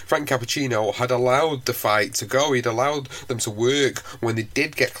fight, Frank Cappuccino had allowed the fight to go. He'd allowed them to work when they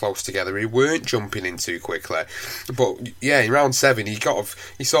did get close together. He weren't jumping in too quickly. But yeah, in round 7, he sort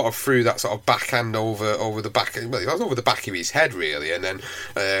of threw that sort of backhand over the back. Well, it was over the back of his head, really, and then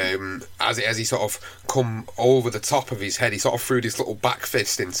as he sort of come over the top of his head, he sort of threw this little back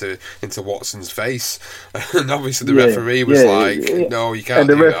fist into Watson's face, and obviously the referee was "No, you can't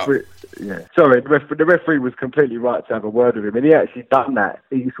do that." Yeah, sorry, the referee was completely right to have a word with him, and he actually done that.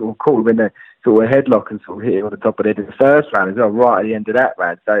 He sort of caught him in the sort of headlock and sort of hit him on the top of the head in the first round as well, right at the end of that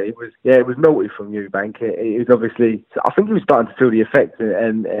round. So it was naughty from Eubank. It was obviously, I think he was starting to feel the effect,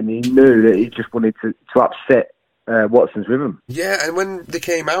 and he knew that he just wanted to upset Watson's rhythm. Yeah, and when they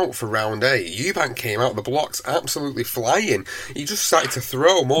came out for round 8, Eubank came out the blocks absolutely flying. He just started to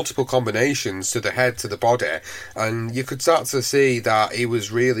throw multiple combinations to the head, to the body, and you could start to see that he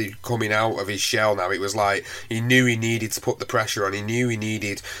was really coming out of his shell now. It was like he knew he needed to put the pressure on. He knew he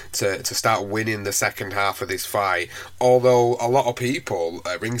needed to start winning the second half of this fight. Although a lot of people,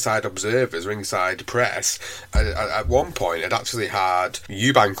 ringside observers, ringside press, at one point had actually had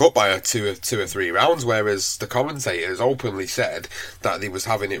Eubank up by two or three rounds, whereas the commentators openly said that he was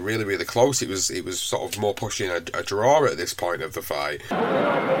having it really, really close. It was sort of more pushing a draw at this point of the fight.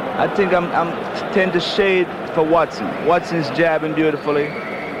 I think I'm tend to shade for Watson. Watson's jabbing beautifully.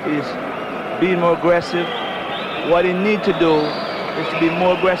 He's being more aggressive. What he needs to do is to be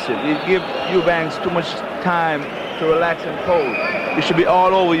more aggressive. You give Eubanks too much time to relax and pose. He should be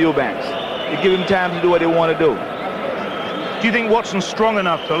all over Eubanks. You give him time to do what he want to do. Do you think Watson's strong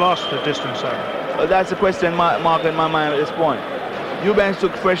enough to last the distance though? Well, that's a question mark in my mind at this point. Eubanks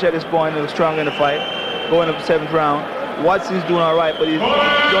took fresh at this point and was strong in the fight, going up the 7th round. Watson's doing all right, but he's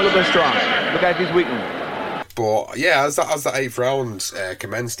not a little bit strong. Look like he's weakening. But yeah, as that 8th round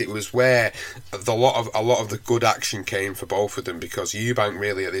commenced, it was where a lot of the good action came for both of them, because Eubank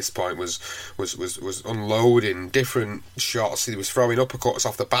really at this point was unloading different shots. He was throwing uppercuts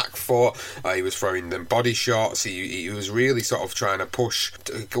off the back foot. He was throwing them body shots. He was really sort of trying to push.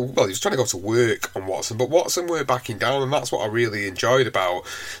 Well, he was trying to go to work on Watson, but Watson were backing down, and that's what I really enjoyed about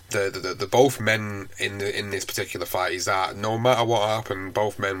the both men in this particular fight, is that no matter what happened,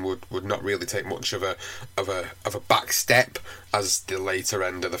 both men would not really take much of a back step as the later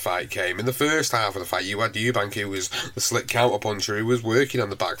end of the fight came. In the first half of the fight, you had Eubank, who was the slick counter-puncher, who was working on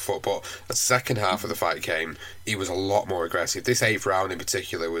the back foot, but the second half of the fight came, he was a lot more aggressive. This 8th round in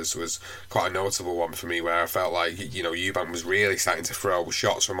particular was quite a notable one for me, where I felt like, Eubank was really starting to throw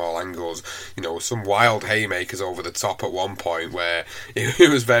shots from all angles, some wild haymakers over the top at one point, where it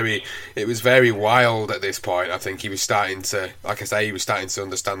was very wild at this point. I think he was starting to, like I say,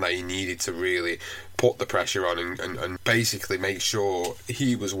 understand that he needed to really put the pressure on and basically make sure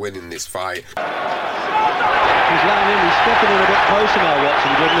he was winning this fight. He's stepping in a bit closer now, Watson,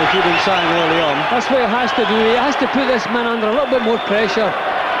 didn't he? As you've been saying early on. That's what he has to do. He has to put this man under a little bit more pressure.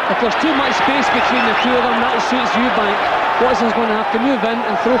 If there's too much space between the two of them, that suits Eubank. Watson's going to have to move in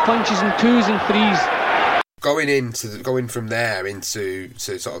and throw punches in 2s and 3s. Going from there into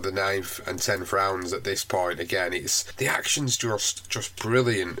sort of the 9th and 10th rounds at this point, again, it's the action's just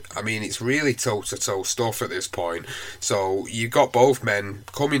brilliant. I mean, it's really toe-to-toe stuff at this point. So you've got both men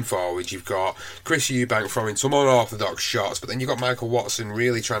coming forward. You've got Chris Eubank throwing some unorthodox shots, but then you've got Michael Watson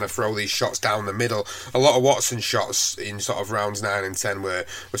really trying to throw these shots down the middle. A lot of Watson shots in sort of rounds 9 and 10 were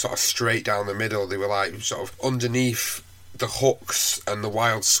sort of straight down the middle. They were like sort of underneath the hooks and the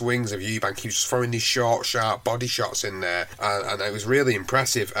wild swings of Eubank. He was throwing these short, sharp body shots in there, and it was really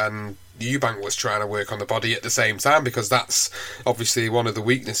impressive. And Eubank was trying to work on the body at the same time, because that's obviously one of the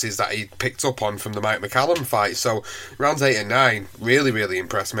weaknesses that he picked up on from the Mike McCallum fight. So rounds 8 and 9 really, really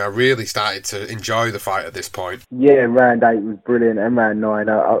impressed me. I really started to enjoy the fight at this point. Yeah, round 8 was brilliant, and round 9,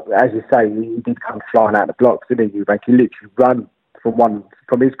 as you say, he did come flying out the blocks, didn't he, Eubank? He literally ran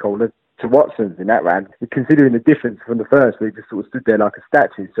from his corner to Watson's in that round, considering the difference from the first, where he just sort of stood there like a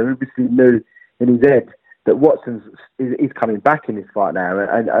statue. So he obviously knew in his head that Watson's is coming back in this fight now,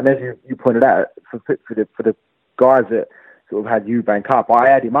 and as you pointed out, for the guys that sort of had Eubank up, I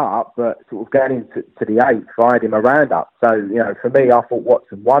had him up, but sort of going into the 8th, I had him a round up. So, you know, for me, I thought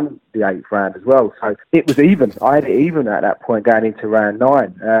Watson won the 8th round as well. So it was even. I had it even at that point going into round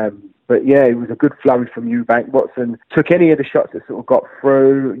 9. But yeah, it was a good flurry from Eubank. Watson took any of the shots that sort of got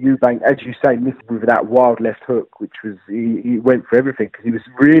through. Eubank, as you say, missed with that wild left hook, which was, he went for everything, because he was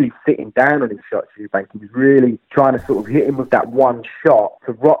really sitting down on his shots, Eubank. He was really trying to sort of hit him with that one shot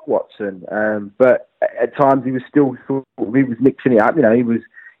to rock Watson. But at times he was still he was mixing it up. You know, he was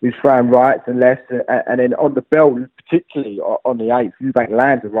throwing rights and lefts, and then on the bell, particularly on the 8th, Eubank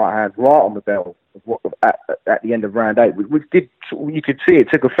lands the right hand right on the bell at the end of round 8, which did, you could see it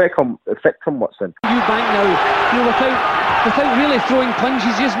took effect on Watson. Eubank now, without really throwing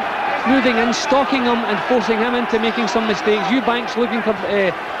punches, just moving in, stalking him and forcing him into making some mistakes. Eubank's looking for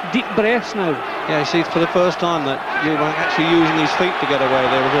deep breaths now. Yeah, you see, for the first time that Eubank actually using his feet to get away.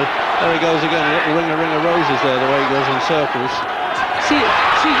 There he goes again, a little ring of roses there, the way he goes in circles. See,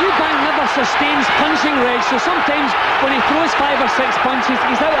 Eubank never sustains punching, Reg, so sometimes when he throws 5 or 6 punches,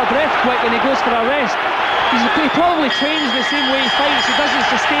 he's out of breath quick and he goes for a rest. He probably trains the same way he fights, he doesn't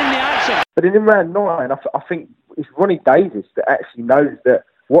sustain the action. But in round 9, I think it's Ronnie Davis that actually knows that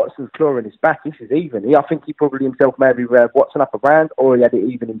Watson's clawing his back. This is even. I think he probably himself maybe Watson up a round, or he had it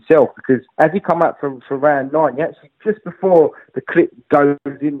even himself, because as he come up for round 9, he actually, just before the clip goes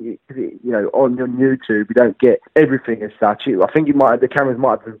in, you know, on YouTube, you don't get everything as such. I think the cameras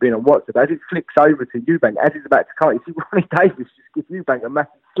might have been on Watson, but as it flicks over to Eubank, as he's about to come, you see Ronnie Davis just gives Eubank a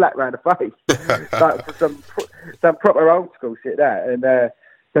massive slap round the face. Like for some proper old school shit there. And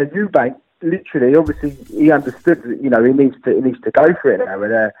so Eubank, literally, obviously, he understood that, you know, he needs to go for it now.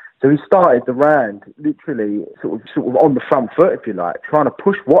 And so he started the round literally sort of on the front foot, if you like, trying to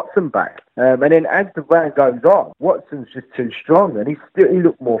push Watson back. And then as the round goes on, Watson's just too strong, and he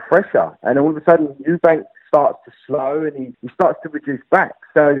looked more fresher. And all of a sudden, Eubank starts to slow, and he starts to reduce back.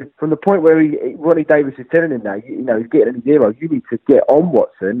 So from the point where Ronnie Davis is telling him now, you know, he's getting a 0, you need to get on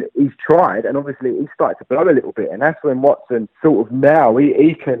Watson. He's tried, and obviously he started to blow a little bit, and that's when Watson sort of now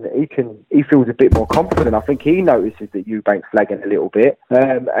he feels a bit more confident. I think he notices that Eubank's flagging a little bit,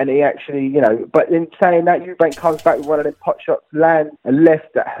 and he actually, you know, but in saying that, Eubank comes back with one of them pot shots, lands a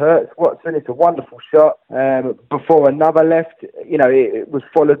left that hurts Watson. It's a wonderful shot. Before another left, you know, it was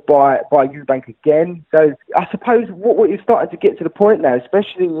followed by Eubank again. So I suppose what you're starting to get to the point now,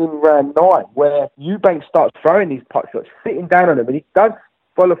 especially in round 9, where Eubank starts throwing these pot shots, sitting down on them, and he does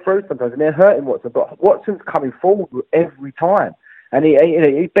follow through sometimes, and they're hurting Watson, but Watson's coming forward every time. And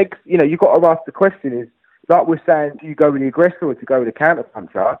he begs, you know, you've got to ask the question is, like we're saying, do you go with the aggressor or do you go with the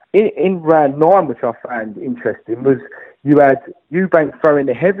counter-puncher? In round 9, which I found interesting, was you had Eubank throwing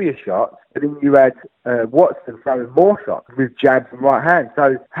the heavier shots, but then you had Watson throwing more shots with jabs and right hand.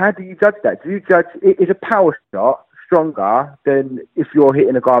 So how do you judge that? Do you judge, is a power shot stronger than if you're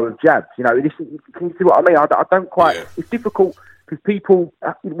hitting a guy with jabs? You know, can you see what I mean? I don't quite, it's difficult, because people,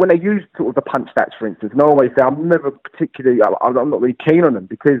 when they use sort of the punch stats, for instance, and I always say I'm not really keen on them,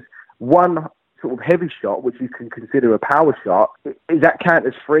 because one sort of heavy shot, which you can consider a power shot, is that count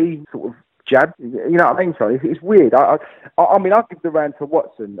as 3 sort of jab? You know what I mean? Sorry, it's weird. I mean, I'll give the round to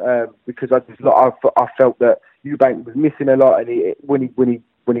Watson, because I felt that Eubank was missing a lot, and when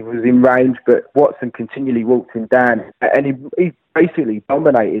he was in range, but Watson continually walked him down, and he basically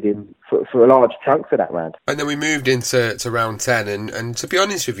dominated him for a large chunk of that round. And then we moved into round 10, and to be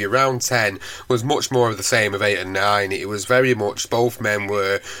honest with you, round 10 was much more of the same of 8 and 9. It was very much, both men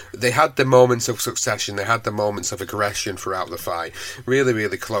they had the moments of succession, they had the moments of aggression throughout the fight. Really,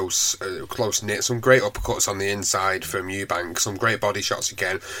 really close-knit. Some great uppercuts on the inside from Eubank, some great body shots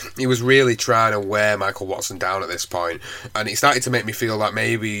again. He was really trying to wear Michael Watson down at this point, and it started to make me feel like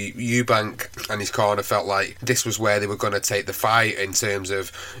maybe Eubank and his corner felt like this was where they were going to take the fight, in terms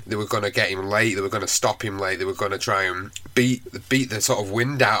of they were going to get him late, they were going to stop him late, they were going to try and beat the sort of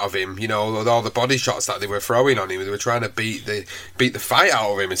wind out of him, you know, with all the body shots that they were throwing on him. They were trying to beat the fight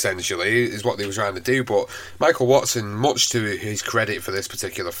out of him, essentially, is what they were trying to do. But Michael Watson, much to his credit for this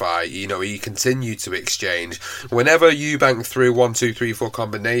particular fight, you know, he continued to exchange. Whenever Eubank threw 1, 2, 3, 4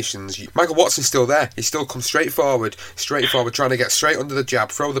 combinations, Michael Watson's still there. He still comes straight forward, trying to get straight under the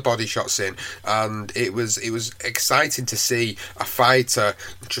jab, throw the body shots in, and it was exciting to see a fighter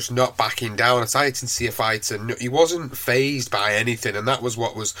just not backing down. Exciting to see a fighter, he wasn't phased by anything, and that was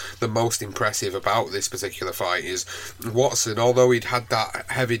what was the most impressive about this particular fight. Is Watson, although he'd had that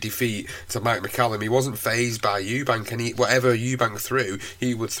heavy defeat to Mike McCallum, he wasn't phased by Eubank, and whatever Eubank threw,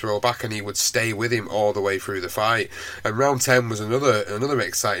 he would throw back, and he would stay with him all the way through the fight. And round 10 was another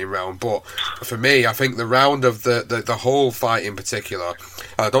exciting round, but for me, I think the round of the whole fight in particular,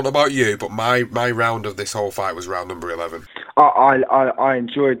 I don't know about you, but my round of this whole fight was round number 11. I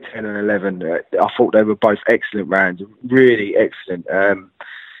enjoyed 10 and 11. I thought they were both excellent rounds, really excellent.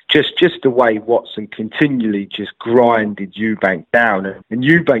 Just the way Watson continually just grinded Eubank down, and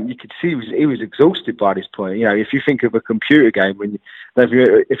Eubank, you could see he was exhausted by this point. You know, if you think of a computer game,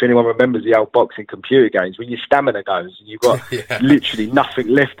 if anyone remembers the old boxing computer games, when your stamina goes and you've got literally nothing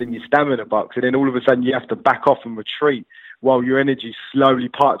left in your stamina box, and then all of a sudden you have to back off and retreat while your energy slowly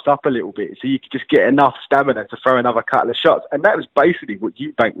pipes up a little bit, so you could just get enough stamina to throw another couple of shots. And that was basically what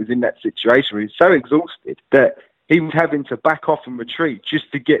Eubank was in that situation, where he was so exhausted that he was having to back off and retreat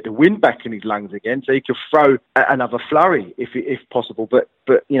just to get the wind back in his lungs again, so he could throw another flurry if possible. But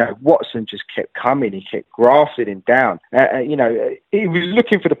you know, Watson just kept coming. He kept grafting him down. You know, he was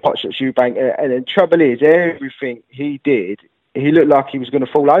looking for the pot shots, Eubank, and the trouble is, everything he did, he looked like he was going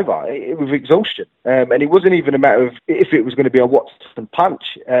to fall over. It was exhaustion, and it wasn't even a matter of if it was going to be a Watson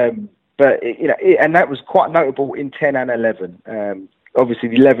punch. But you know, and that was quite notable in 10 and 11. Obviously,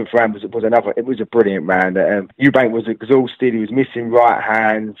 the 11th round was another. It was a brilliant round. Eubank was exhausted. He was missing right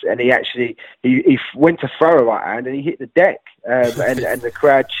hands, and he went to throw a right hand, and he hit the deck. And the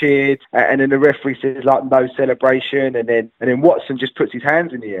crowd cheered, and then the referee says like no celebration, and then Watson just puts his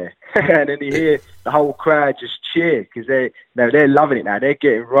hands in the air, and then you hear the whole crowd just cheer because they're loving it now. They're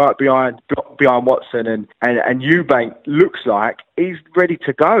getting right behind Watson, and Eubank looks like he's ready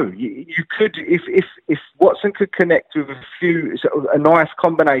to go. You could, if Watson could connect with a nice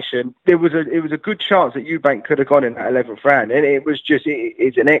combination, it was a good chance that Eubank could have gone in that 11th round, and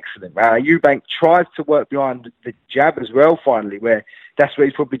it's an excellent round. Eubank tries to work behind the jab as well. Finally, where that's where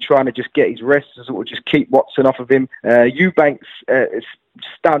he's probably trying to just get his rest to sort of just keep Watson off of him. Eubank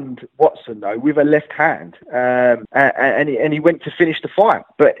stunned Watson though with a left hand, and he went to finish the fight.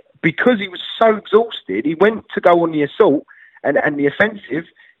 But because he was so exhausted, he went to go on the assault and the offensive,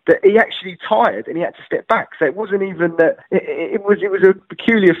 that he actually tired and he had to step back. So it wasn't even that. It was a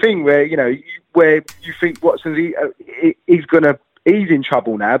peculiar thing where where you think Watson he's in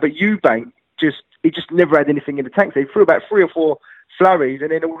trouble now, but Eubank he just never had anything in the tank. So he threw about 3 or 4 flurries, and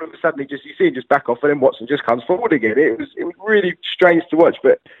then all of a sudden you see him just back off, and then Watson just comes forward again. It was really strange to watch,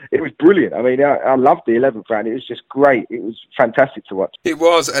 but it was brilliant. I mean, I loved the 11th round. It was just great. It was fantastic to watch. It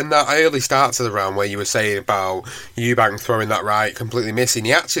was, and that early start to the round where you were saying about Eubank throwing that right, completely missing,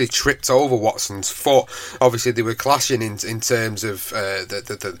 he actually tripped over Watson's foot. Obviously, they were clashing in terms of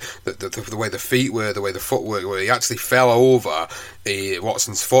the way the feet were, the way the footwork were. He actually fell over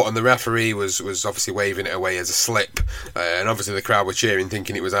Watson's foot, and the referee was obviously waving it away as a slip, and obviously the crowd were cheering,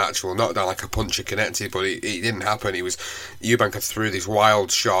 thinking it was actual, not down like a puncher connected, but it didn't happen. Eubank had threw this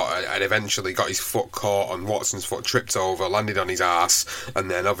wild shot and eventually got his foot caught on Watson's foot, tripped over, landed on his arse, and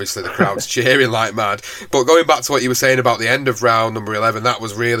then obviously the crowd's cheering like mad. But going back to what you were saying about the end of round number 11, that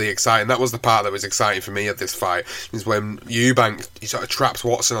was really exciting. That was the part that was exciting for me at this fight, is when Eubank, he sort of traps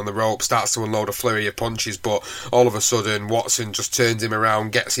Watson on the rope, starts to unload a flurry of punches, but all of a sudden Watson just turns him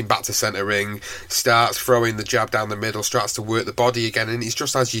around, gets him back to centre ring, starts throwing the jab down the middle, starts to work the body again, and it's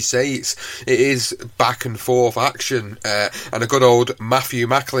just as you say, it is back and forth action, and a good old Matthew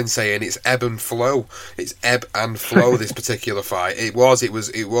Macklin saying it's ebb and flow. It's ebb and flow. This particular fight, it was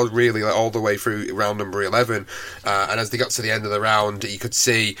really like all the way through round number 11, and as they got to the end of the round, you could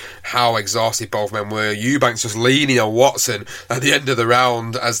see how exhausted both men were. Eubank's just leaning on Watson at the end of the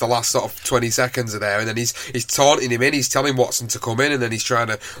round as the last sort of 20 seconds are there, and then he's taunting him in, he's telling Watson to come in, and then he's trying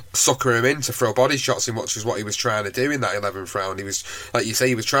to sucker him in to throw body shots in, which is what he was trying to do in that 11th round. He was, like you say,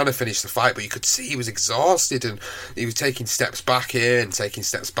 he was trying to finish the fight, but you could see he was exhausted, and he was taking steps back here and taking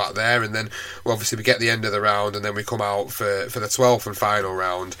steps back there, and then obviously we get the end of the round, and then we come out for the 12th and final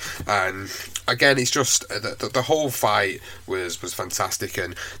round, and again, it's just the whole fight was fantastic,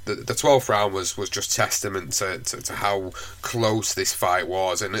 and the 12th round was just testament to how close this fight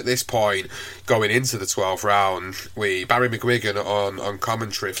was. And at this point, going into the 12th round, Barry McGuigan on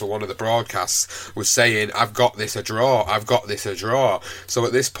commentary for one of the broadcasts was saying, I've got this a draw. So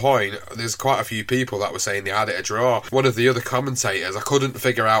at this point, there's quite a few people that were saying they had it a draw. One of the other commentators, I couldn't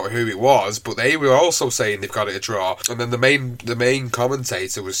figure out who it was, but they were also saying they've got it a draw. And then the main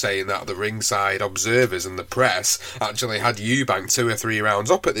commentator was saying that the ringside observers and the press actually had Eubank 2 or 3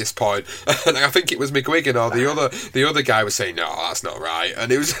 rounds up at this point. And I think it was McGuigan or the other guy was saying, no, that's not right.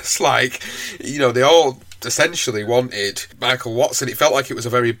 And it was just like, they all essentially wanted Michael Watson. It felt like it was a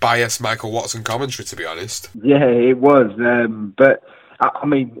very biased Michael Watson commentary, to be honest. Yeah, it was. But I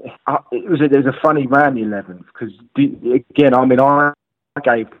mean, it was a funny round, the 11th, because again, I mean, I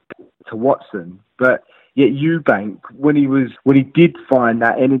gave to Watson, but yet Eubank, when he did find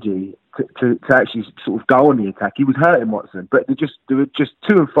that energy to actually sort of go on the attack, he was hurting Watson, but there were just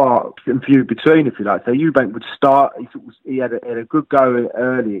too and far and few between, if you like. So Eubank would start, he had a good go at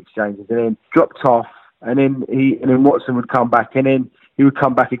early exchanges, and then dropped off, and then Watson would come back, and then he would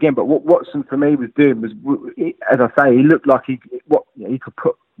come back again. But what Watson for me was doing was, as I say, he looked like he could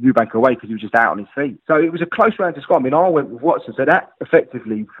put Eubank away because he was just out on his feet. So it was a close round to score. I mean, I went with Watson, so that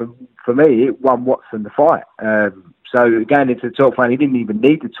effectively, for me, it won Watson the fight. So again, into the 12th round, he didn't even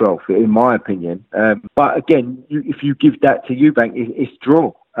need the 12th, in my opinion. But again, if you give that to Eubank, it's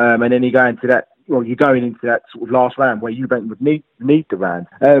draw. And then you go into that. Well, you're going into that sort of last round where Eubank would need the round.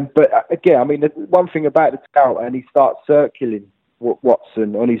 But again, I mean, the one thing about the tail, and he starts circling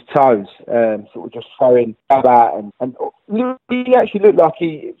Watson on his toes, sort of just throwing about, and he actually looked like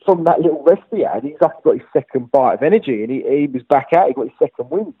from that little rest he had, he's got his second bite of energy, and he was back out, he got his second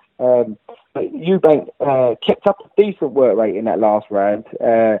wind. But Eubank kept up a decent work rate in that last round.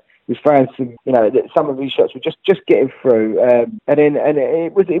 He found some of these shots were just getting through, and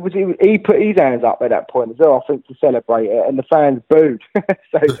he put his hands up at that point as well, I think, to celebrate it, and the fans booed.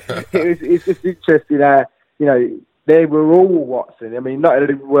 So it's just interesting. They were all Watson. I mean, not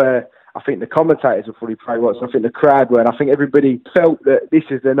only were, I think the commentators were fully pro Watson, I think the crowd were, and I think everybody felt that this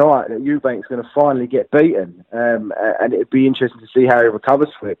is the night that Eubank's going to finally get beaten, and it'd be interesting to see how he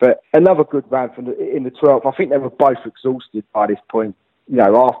recovers from it. But another good round in the 12th. I think they were both exhausted by this point,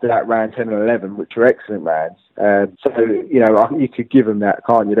 after that round 10 and 11, which were excellent rounds. So you could give them that,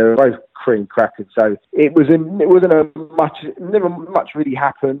 can't you? They were both cream crackers. So never much really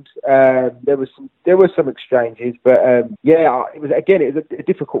happened. There were some exchanges, but it was a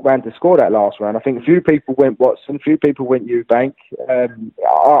difficult round to score, that last round. I think a few people went Watson, a few people went Eubank.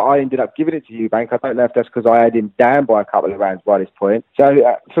 I ended up giving it to Eubank. I don't know if that's because I had him down by a couple of rounds by this point.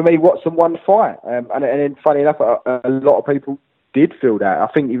 So for me, Watson won the fight, and then funny enough, a lot of people did feel that. I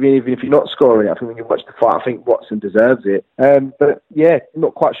think even if you're not scoring it, I think when you watch the fight, I think Watson deserves it. But yeah,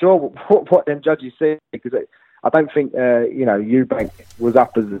 not quite sure what them judges say, because I don't think Eubank was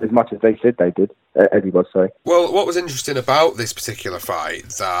up as much as they said they did. Eddie was, sorry. Well, what was interesting about this particular fight,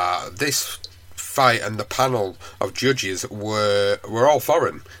 that this fight and the panel of judges were all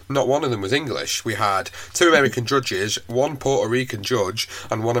foreign. Not one of them was English. We had 2 American judges, 1 Puerto Rican judge,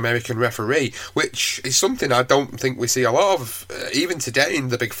 and 1 American referee, which is something I don't think we see a lot of. Even today, in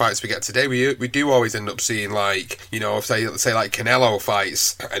the big fights we get today, we do always end up seeing, like, say like Canelo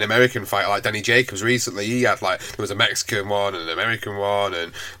fights, an American fight like Danny Jacobs recently. He had, like, there was a Mexican one and an American one,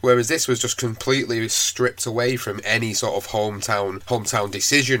 and whereas this was just completely stripped away from any sort of hometown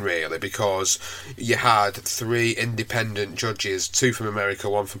decision, really, because you had 3 independent judges, 2 from America,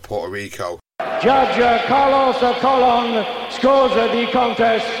 1 from Puerto Rico. Judge Carlos Colon scores the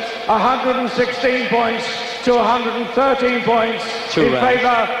contest 116 points to 113 points in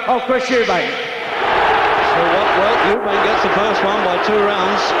favour of Chris Eubank. So Eubank gets the first one by 2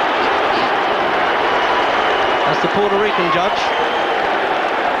 rounds. That's the Puerto Rican judge.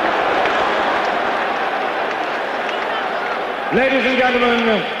 Ladies and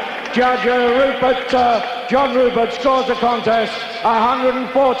gentlemen, Judge John Rupert scores the contest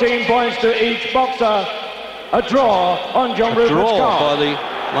 114 points to each boxer. A draw on John Rupert's card. Draw by the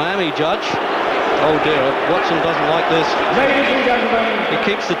Miami judge. Oh dear, Watson doesn't like this. Ladies and gentlemen, he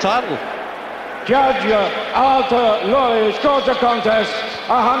keeps the title. Judge Arthur Laurie scores the contest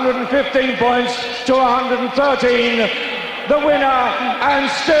 115 points to 113. The winner,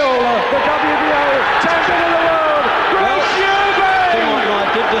 and still the WBO champion of the world, Chris Eubank! I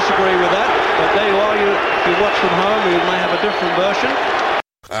did disagree with that, but there you are. You watched from home who may have a different version.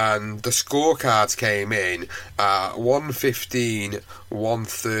 And the scorecards came in at 115,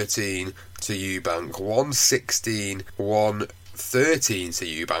 113 to Eubank, 116, 113 to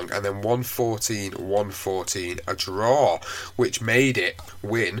Eubank, and then 114, 114 a draw, which made it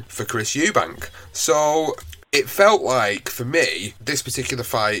win for Chris Eubank. So it felt like, for me, this particular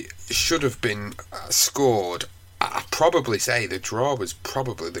fight should have been scored. I'd probably say the draw was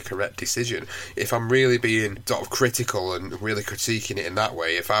probably the correct decision. If I'm really being sort of critical and really critiquing it in that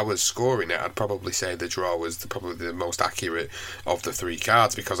way, if I was scoring it, I'd probably say the draw was probably the most accurate of the three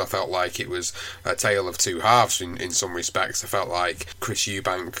cards, because I felt like it was a tale of two halves in some respects. I felt like Chris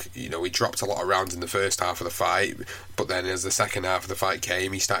Eubank, he dropped a lot of rounds in the first half of the fight, but then as the second half of the fight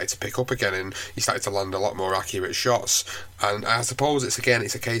came, he started to pick up again and he started to land a lot more accurate shots. And I suppose it's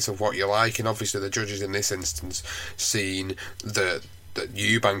a case of what you like, and obviously the judges in this instance seen that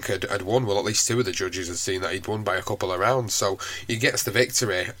Eubank had won. Well, at least two of the judges had seen that he'd won by a couple of rounds, so he gets the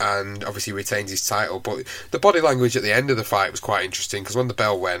victory and obviously retains his title. But the body language at the end of the fight was quite interesting, because when the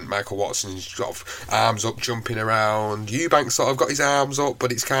bell went, Michael Watson's sort of arms up, jumping around. Eubank sort of got his arms up,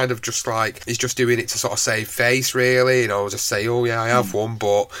 but it's kind of just like he's just doing it to sort of save face, really, just say, oh yeah, I have won,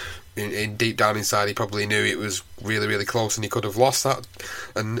 but in deep down inside he probably knew it was really, really close and he could have lost that,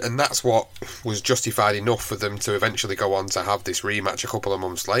 and that's what was justified enough for them to eventually go on to have this rematch a couple of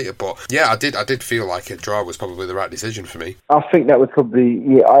months later. But yeah, I did feel like a draw was probably the right decision for me. I think that was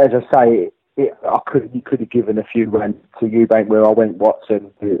probably, as I say, you could have given a few rounds to Eubank where I went Watson.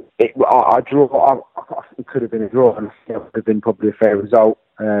 It could have been a draw, and it would have been probably a fair result.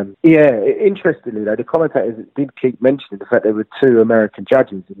 Interestingly though, the commentators did keep mentioning the fact there were two American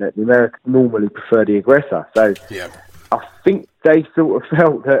judges, and that the Americans normally prefer the aggressor. So yeah, I think they sort of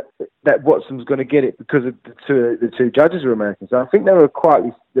felt that Watson was going to get it because of the two judges were Americans. So I think they were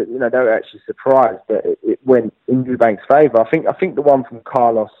they were actually surprised that it went in Eubank's favour. I think the one from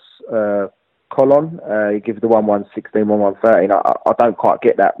Carlos Colon, he gives the 1-1-16, 1-1-13. I don't quite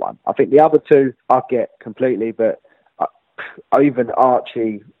get that one. I think the other two I get completely, but even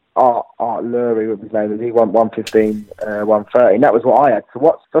Archie, Art Lurie, what his name is, he won 115, 113. That was what I had to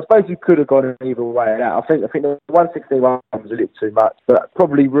watch. So I suppose you could have gone either way. I think the 116 one was a little too much, but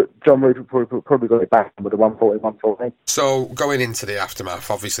probably John Rupert probably got it back with the 140, 114. So going into the aftermath,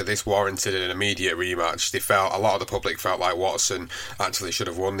 obviously this warranted an immediate rematch. A lot of the public felt like Watson actually should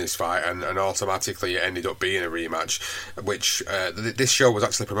have won this fight, and automatically it ended up being a rematch, which this show was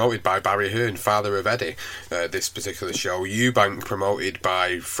actually promoted by Barry Hearn, father of Eddie. This particular show, Eubank promoted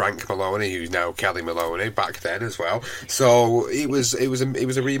by Frank Maloney, who's now Kelly Maloney, back then as well. So it was a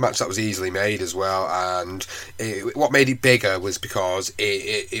rematch that was easily made as well, and what made it bigger was because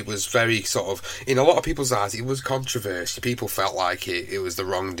it was very sort of, in a lot of people's eyes, it was controversial. People felt like it was the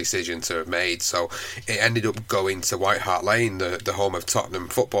wrong decision to have made, so it ended up going to White Hart Lane, the home of Tottenham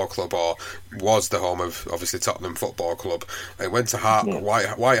Football Club, or was the home of obviously Tottenham Football Club. It went to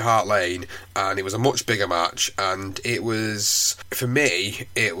White Hart Lane, and it was a much bigger match, and it was, for me,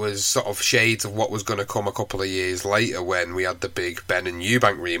 it was sort of shades of what was going to come a couple of years later when we had the big Ben and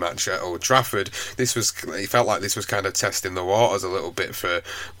Eubank rematch at Old Trafford. It felt like this was kind of testing the waters a little bit for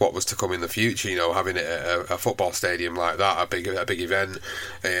what was to come in the future, having it at a football stadium like that, a big event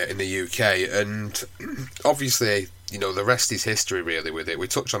in the UK. And obviously, the rest is history really with it. We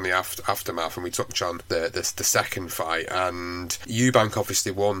touch on the aftermath, and we touch on the second fight, and Eubank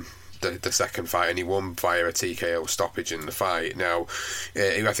obviously won the second fight, and he won via a TKO stoppage in the fight. Now,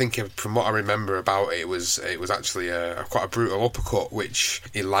 I think from what I remember about it, it was actually quite a brutal uppercut which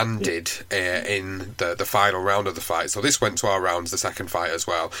he landed in the final round of the fight. So this went to our rounds, the second fight as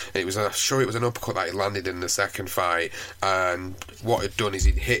well. And it was an uppercut that he landed in the second fight, and what he'd done is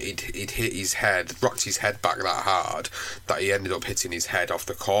he'd hit his head, rocked his head back that hard that he ended up hitting his head off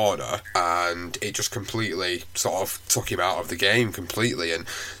the corner, and it just completely sort of took him out of the game completely. And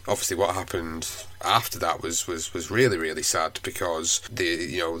obviously what happened after that was really, really sad, because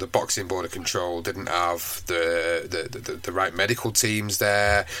the Boxing Board of Control didn't have the right medical teams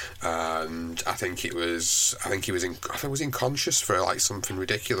there, and I think he was unconscious for like something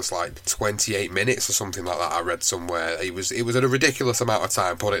ridiculous like 28 minutes or something like that. I read somewhere it was at a ridiculous amount of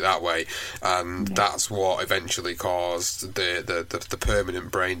time, put it that way, and that's what eventually caused the permanent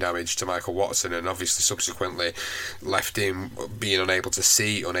brain damage to Michael Watson, and obviously subsequently left him being unable to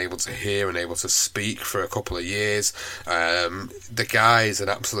see, unable to hear, unable to speak, speak for a couple of years. The guy's an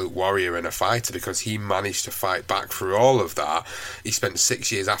absolute warrior and a fighter because he managed to fight back through all of that. He spent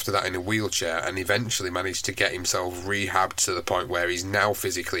 6 years after that in a wheelchair and eventually managed to get himself rehabbed to the point where he's now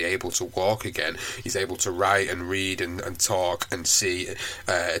physically able to walk again. He's able to write and read and talk and see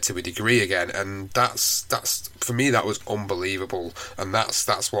to a degree again, and that's for me, that was unbelievable, and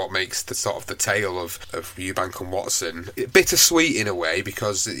that's what makes the sort of the tale of Eubank and Watson bittersweet in a way,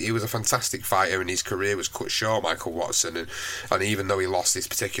 because he was a fantastic fighter and his career was cut short, Michael Watson, and even though he lost this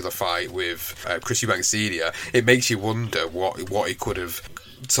particular fight with Chris Eubank Sr., it makes you wonder what he could have,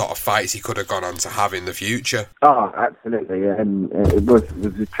 sort of fights he could have gone on to have in the future. Oh, absolutely, and it was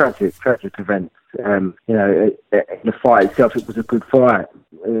a tragic event. The fight itself, it was a good fight.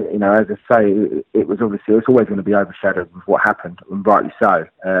 As I say, it was obviously, it's always going to be overshadowed with what happened, and rightly so.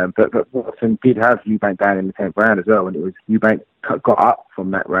 But Watson did have Eubank down in the 10th round as well, and it was Eubank got up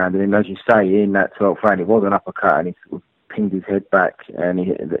from that round, and then, as you say, in that 12th round, it was an uppercut, and he sort of pinged his head back, and he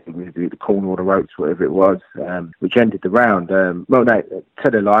hit the corner or the ropes, whatever it was, which ended the round. Well, no,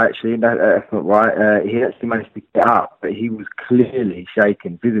 tell a lie, actually, that's not right. He actually managed to get up, but he was clearly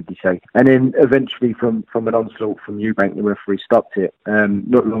shaken, visibly shaken. And then eventually, from an onslaught from Eubank, the referee stopped it.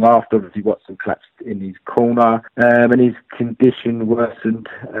 Not long after, obviously, Watson collapsed in his corner, and his condition worsened.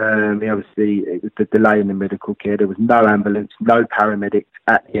 Obviously, it was the delay in the medical care. There was no ambulance, no paramedics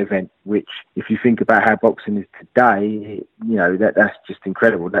at the event, which, if you think about how boxing is today, that's just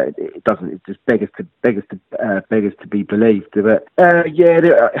incredible. That it just beggars to be believed. But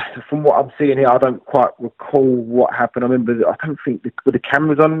from what I'm seeing here, I don't quite recall what happened. I remember, I don't think were the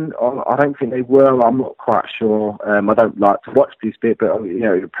cameras on. I don't think they were. I'm not quite sure. I don't like to watch this bit, but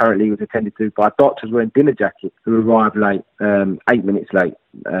apparently he was attended to by doctors wearing dinner jackets who arrived late, 8 minutes late.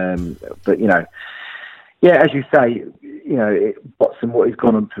 As you say, Watson, what he's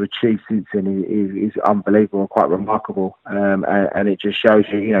gone on to achieve since then is unbelievable and quite remarkable. And it just shows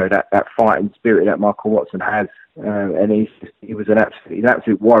you, that fighting spirit that Michael Watson has. And he was an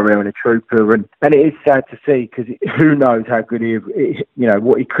absolute warrior and a trooper. And it is sad to see, because who knows how good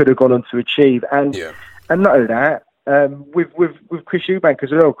what he could have gone on to achieve. And not only that, with Chris Eubank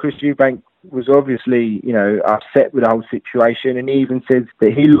as well. Chris Eubank was obviously, upset with the whole situation, and he even says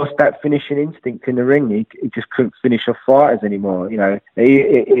that he lost that finishing instinct in the ring. He just couldn't finish off fighters anymore.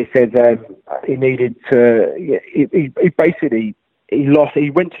 He said he needed to. He basically. He lost. He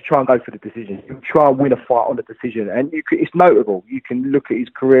went to try and go for the decision. He would try and win a fight on the decision, and it's notable. You can look at his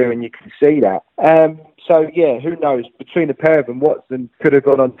career and you can see that. Who knows? Between the pair of them, Watson could have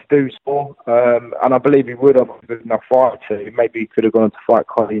gone on to do so, and I believe he would have with enough fight to. Maybe he could have gone on to fight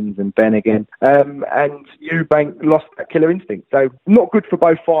Collins and Ben again. And Eubank lost that killer instinct. So not good for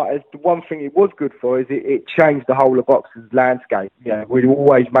both fighters. The one thing it was good for is it changed the whole of boxing's landscape. We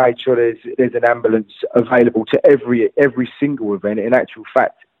always made sure there's an ambulance available to every single event. In actual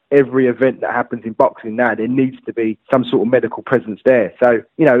fact, every event that happens in boxing now, there needs to be some sort of medical presence there. So,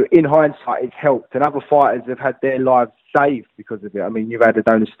 in hindsight, it's helped. And other fighters have had their lives saved because of it. I mean, you've had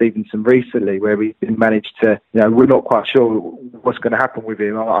Adonis Stevenson recently where we've managed to, we're not quite sure what's going to happen with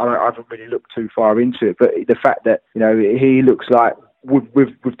him. I haven't really looked too far into it. But the fact that, he looks like, with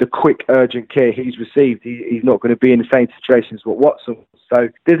the quick, urgent care he's received, he's not going to be in the same situation as what Watson was. So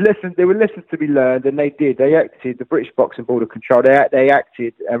there were lessons to be learned, and they did. They acted. The British Boxing Board of Control. They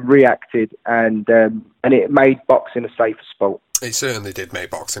acted and reacted, and it made boxing a safer sport. It certainly did make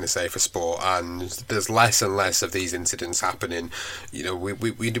boxing a safer sport, and there's less and less of these incidents happening.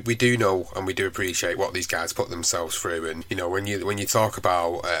 We do know and we do appreciate what these guys put themselves through, and when you talk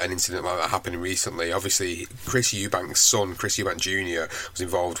about an incident like that happening recently, obviously Chris Eubank's son, Chris Eubank Jr., was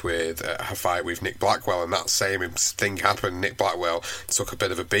involved with a fight with Nick Blackwell, and that same thing happened. Nick Blackwell took a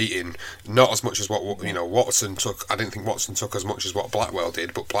bit of a beating, not as much as what Watson took. I didn't think Watson took as much as what Blackwell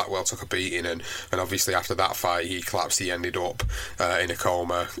did, but Blackwell took a beating, and obviously after that fight he collapsed. He ended up in a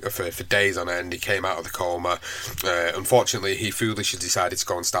coma for days on end. He came out of the coma. Unfortunately, he foolishly decided to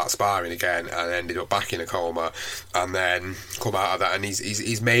go and start sparring again and ended up back in a coma, and then come out of that, and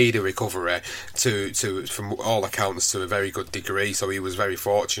he's made a recovery to from all accounts to a very good degree, so he was very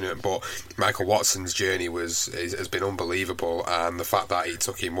fortunate. But Michael Watson's journey has been unbelievable, and the fact that it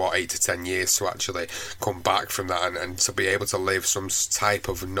took him 8 to 10 years to actually come back from that and to be able to live some type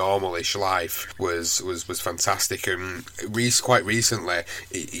of normalish life was fantastic. And Reece quite recently,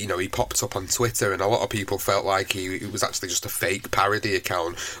 he popped up on Twitter, and a lot of people felt like it was actually just a fake parody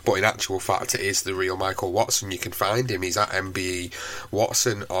account, but in actual fact it is the real Michael Watson. You can find him, he's at MBE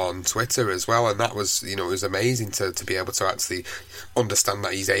Watson on Twitter as well, and that was, it was amazing to be able to actually understand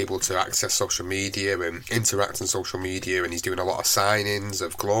that he's able to access social media and interact on social media, and he's doing a lot of signings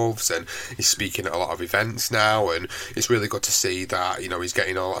of gloves, and he's speaking at a lot of events now, and it's really good to see that, he's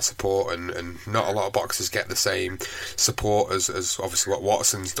getting all that support, and not a lot of boxers get the same support as obviously what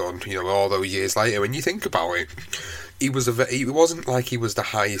Watson's done, all those years later. When you think about it, it wasn't like he was the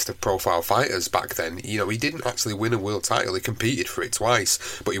highest of profile fighters back then. He didn't actually win a world title. He competed for it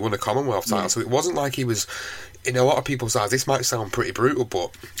twice, but he won a Commonwealth title. So it wasn't like he was, in a lot of people's eyes, this might sound pretty brutal,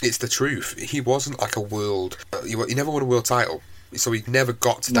 but it's the truth. He wasn't like a world, he never won a world title. So he never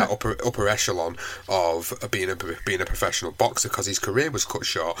got to that upper echelon of being a professional boxer, because his career was cut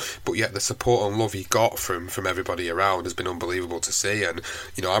short. But yet the support and love he got from everybody around has been unbelievable to see. And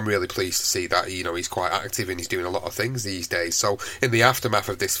I'm really pleased to see that he's quite active and he's doing a lot of things these days. So in the aftermath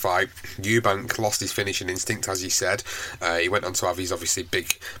of this fight, Eubank lost his finishing instinct, as you said. He went on to have his obviously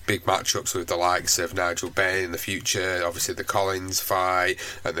big matchups with the likes of Nigel Benn in the future, obviously the Collins fight,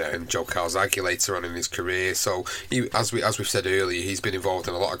 and then Joe Calzaghe later on in his career. So as we've said earlier, he's been involved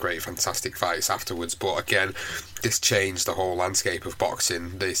in a lot of great, fantastic fights afterwards. But again, this changed the whole landscape of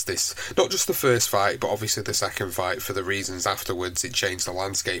boxing. This not just the first fight, but obviously the second fight, for the reasons afterwards, it changed the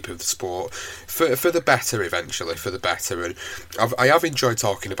landscape of the sport for the better. Eventually, for the better. And I have enjoyed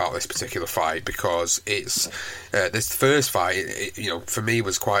talking about this particular fight, because it's this first fight, for me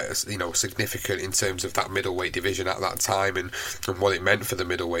was quite significant in terms of that middleweight division at that time, and what it meant for the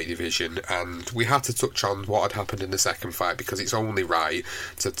middleweight division. And we had to touch on what had happened in the second fight, because it's only right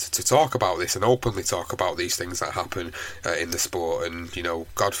to talk about this and openly talk about these things that happen in the sport. And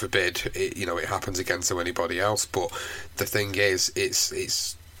God forbid it happens again to anybody else. But the thing is,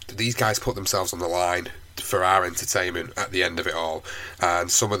 it's these guys put themselves on the line for our entertainment at the end of it all,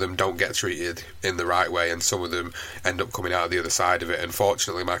 and some of them don't get treated in the right way, and some of them end up coming out of the other side of it.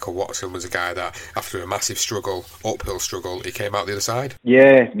 Unfortunately, Michael Watson was a guy that, after a massive uphill struggle, he came out the other side.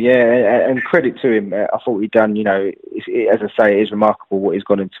 Yeah, and credit to him. I thought he'd done, as I say, it is remarkable what he's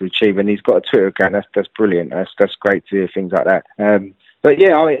gone on to achieve, and he's got a Twitter account. That's brilliant. That's great to hear things like that. But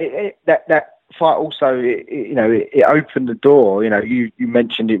yeah, that fight also, it opened the door. You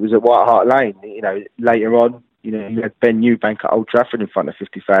mentioned it was at White Hart Lane. Later on, you had Ben Eubank at Old Trafford in front of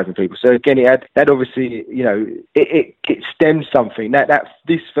 50,000 people. So again, that obviously, it stemmed something. That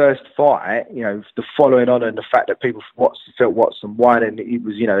this first fight, the following on, and the fact that people felt Watson won, and it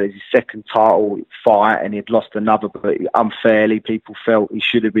was, his second title fight, and he'd lost another, but unfairly, people felt he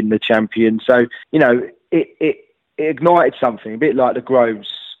should have been the champion. So it ignited something, a bit like the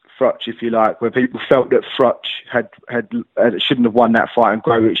Groves Froch, if you like, where people felt that Froch had shouldn't have won that fight, and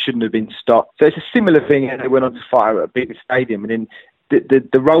Groves shouldn't have been stopped. So it's a similar thing, and they went on to fight at a bigger stadium, and then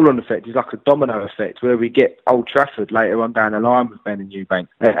the roll-on effect is like a domino effect, where we get Old Trafford later on down the line with Ben and Eubank,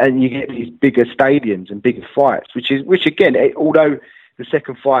 and you get these bigger stadiums and bigger fights, which again, although the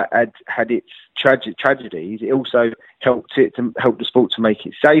second fight had its tragedies, it also helped the sport to make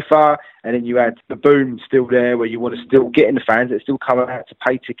it safer. And then you had the boom still there, where you want to still get in the fans that still come out to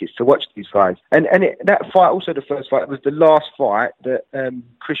pay tickets to watch these guys. And that fight, also the first fight, was the last fight that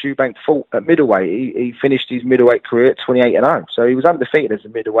Chris Eubank fought at middleweight. He finished his middleweight career at 28-0. So he was undefeated as a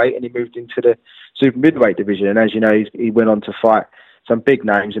middleweight, and he moved into the super middleweight division. And as you know, he went on to fight some big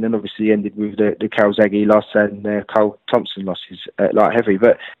names, and then obviously ended with the Calzaghe loss and Cole Thompson losses at light heavy.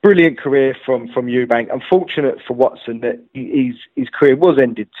 But brilliant career from Eubank. Unfortunate for Watson that his career was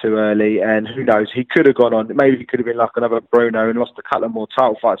ended too early, and who knows, he could have gone on. Maybe he could have been like another Bruno and lost a couple of more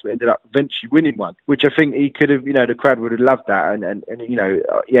title fights, but ended up eventually winning one, which I think he could have. The crowd would have loved that, and he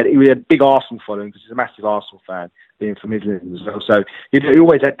had a big Arsenal following, because he's a massive Arsenal fan, being from England as well. So he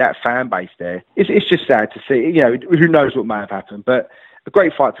always had that fan base there. It's just sad to see. Who knows what may have happened, but a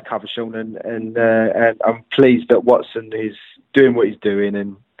great fight to cover, Sean, and I'm pleased that Watson is doing what he's doing,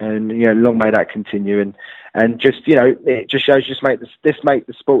 and long may that continue, and just it just shows, let's make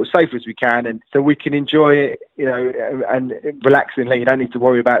the sport as safe as we can, and so we can enjoy it, and relaxingly. You don't need to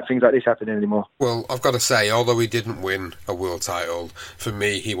worry about things like this happening anymore. Well, I've got to say, although he didn't win a world title, for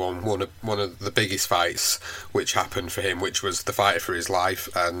me he won one of the biggest fights which happened for him, which was the fight for his life,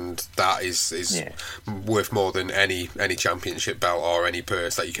 and that is worth more than any championship belt or any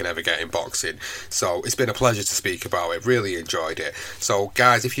purse that you can ever get in boxing. So it's been a pleasure to speak about it. Really enjoyed it. So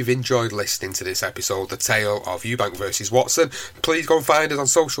guys, if you've enjoyed listening to this episode, the tale tale of Eubank versus Watson. Please go and find us on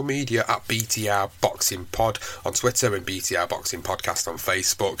social media at BTR Boxing Pod on Twitter and BTR Boxing Podcast on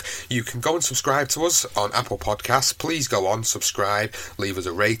Facebook. You can go and subscribe to us on Apple Podcasts. Please go on, subscribe, leave us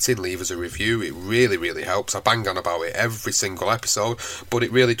a rating, leave us a review. It really, really helps. I bang on about it every single episode, but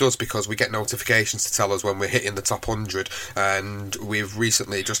it really does, because we get notifications to tell us when we're hitting the top 100, and we've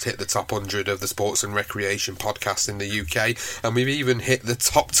recently just hit the top 100 of the sports and recreation podcast in the UK, and we've even hit the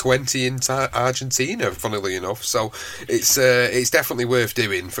top 20 in Argentina, funnily enough. So it's definitely worth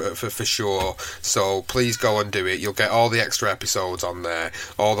doing for sure. So please go and do it. You'll get all the extra episodes on there,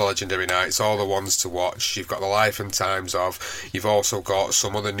 all the Legendary Nights, all the ones to watch. You've got the life and times of. You've also got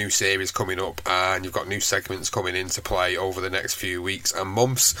some other new series coming up, and you've got new segments coming into play over the next few weeks and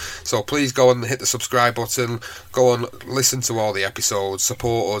months. So please go and hit the subscribe button, go and listen to all the episodes,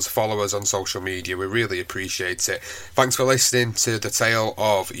 support us, follow us on social media. We really appreciate it. Thanks for listening to the tale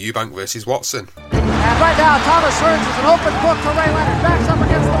of Eubank versus Watson. And right now, Thomas Hearns is an open book for Ray Leonard. Backs up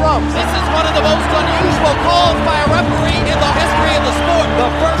against the ropes. This is one of the most unusual calls by a referee in the history of the sport. The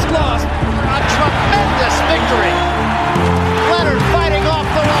first loss. A tremendous victory. Leonard fighting off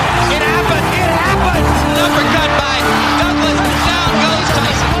the ropes. It happened. It happened. Uppercut by Douglas. Down goes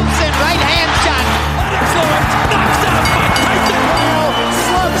Tyson. Thompson, right hand shot. Excellent. Knocks out by Tyson.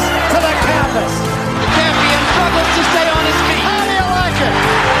 Slumps to the canvas. The champion struggles to stay on his feet. How do you like it?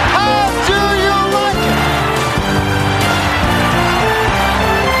 How do you like it?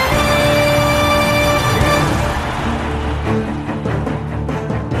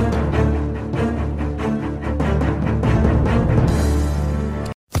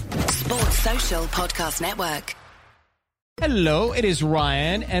 Sports Social Podcast Network. Hello, it is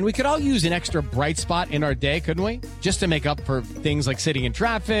Ryan, and we could all use an extra bright spot in our day, couldn't we? Just to make up for things like sitting in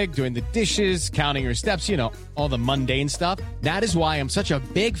traffic, doing the dishes, counting your steps, all the mundane stuff. That is why I'm such a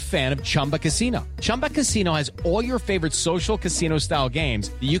big fan of Chumba Casino. Chumba Casino has all your favorite social casino-style games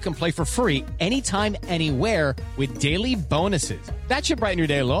that you can play for free anytime, anywhere with daily bonuses. That should brighten your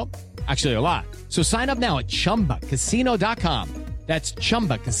day a little. Actually, a lot. So sign up now at ChumbaCasino.com. That's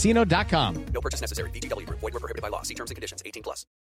ChumbaCasino.com. No purchase necessary. VGW Group. Void where prohibited by law. See terms and conditions. 18+.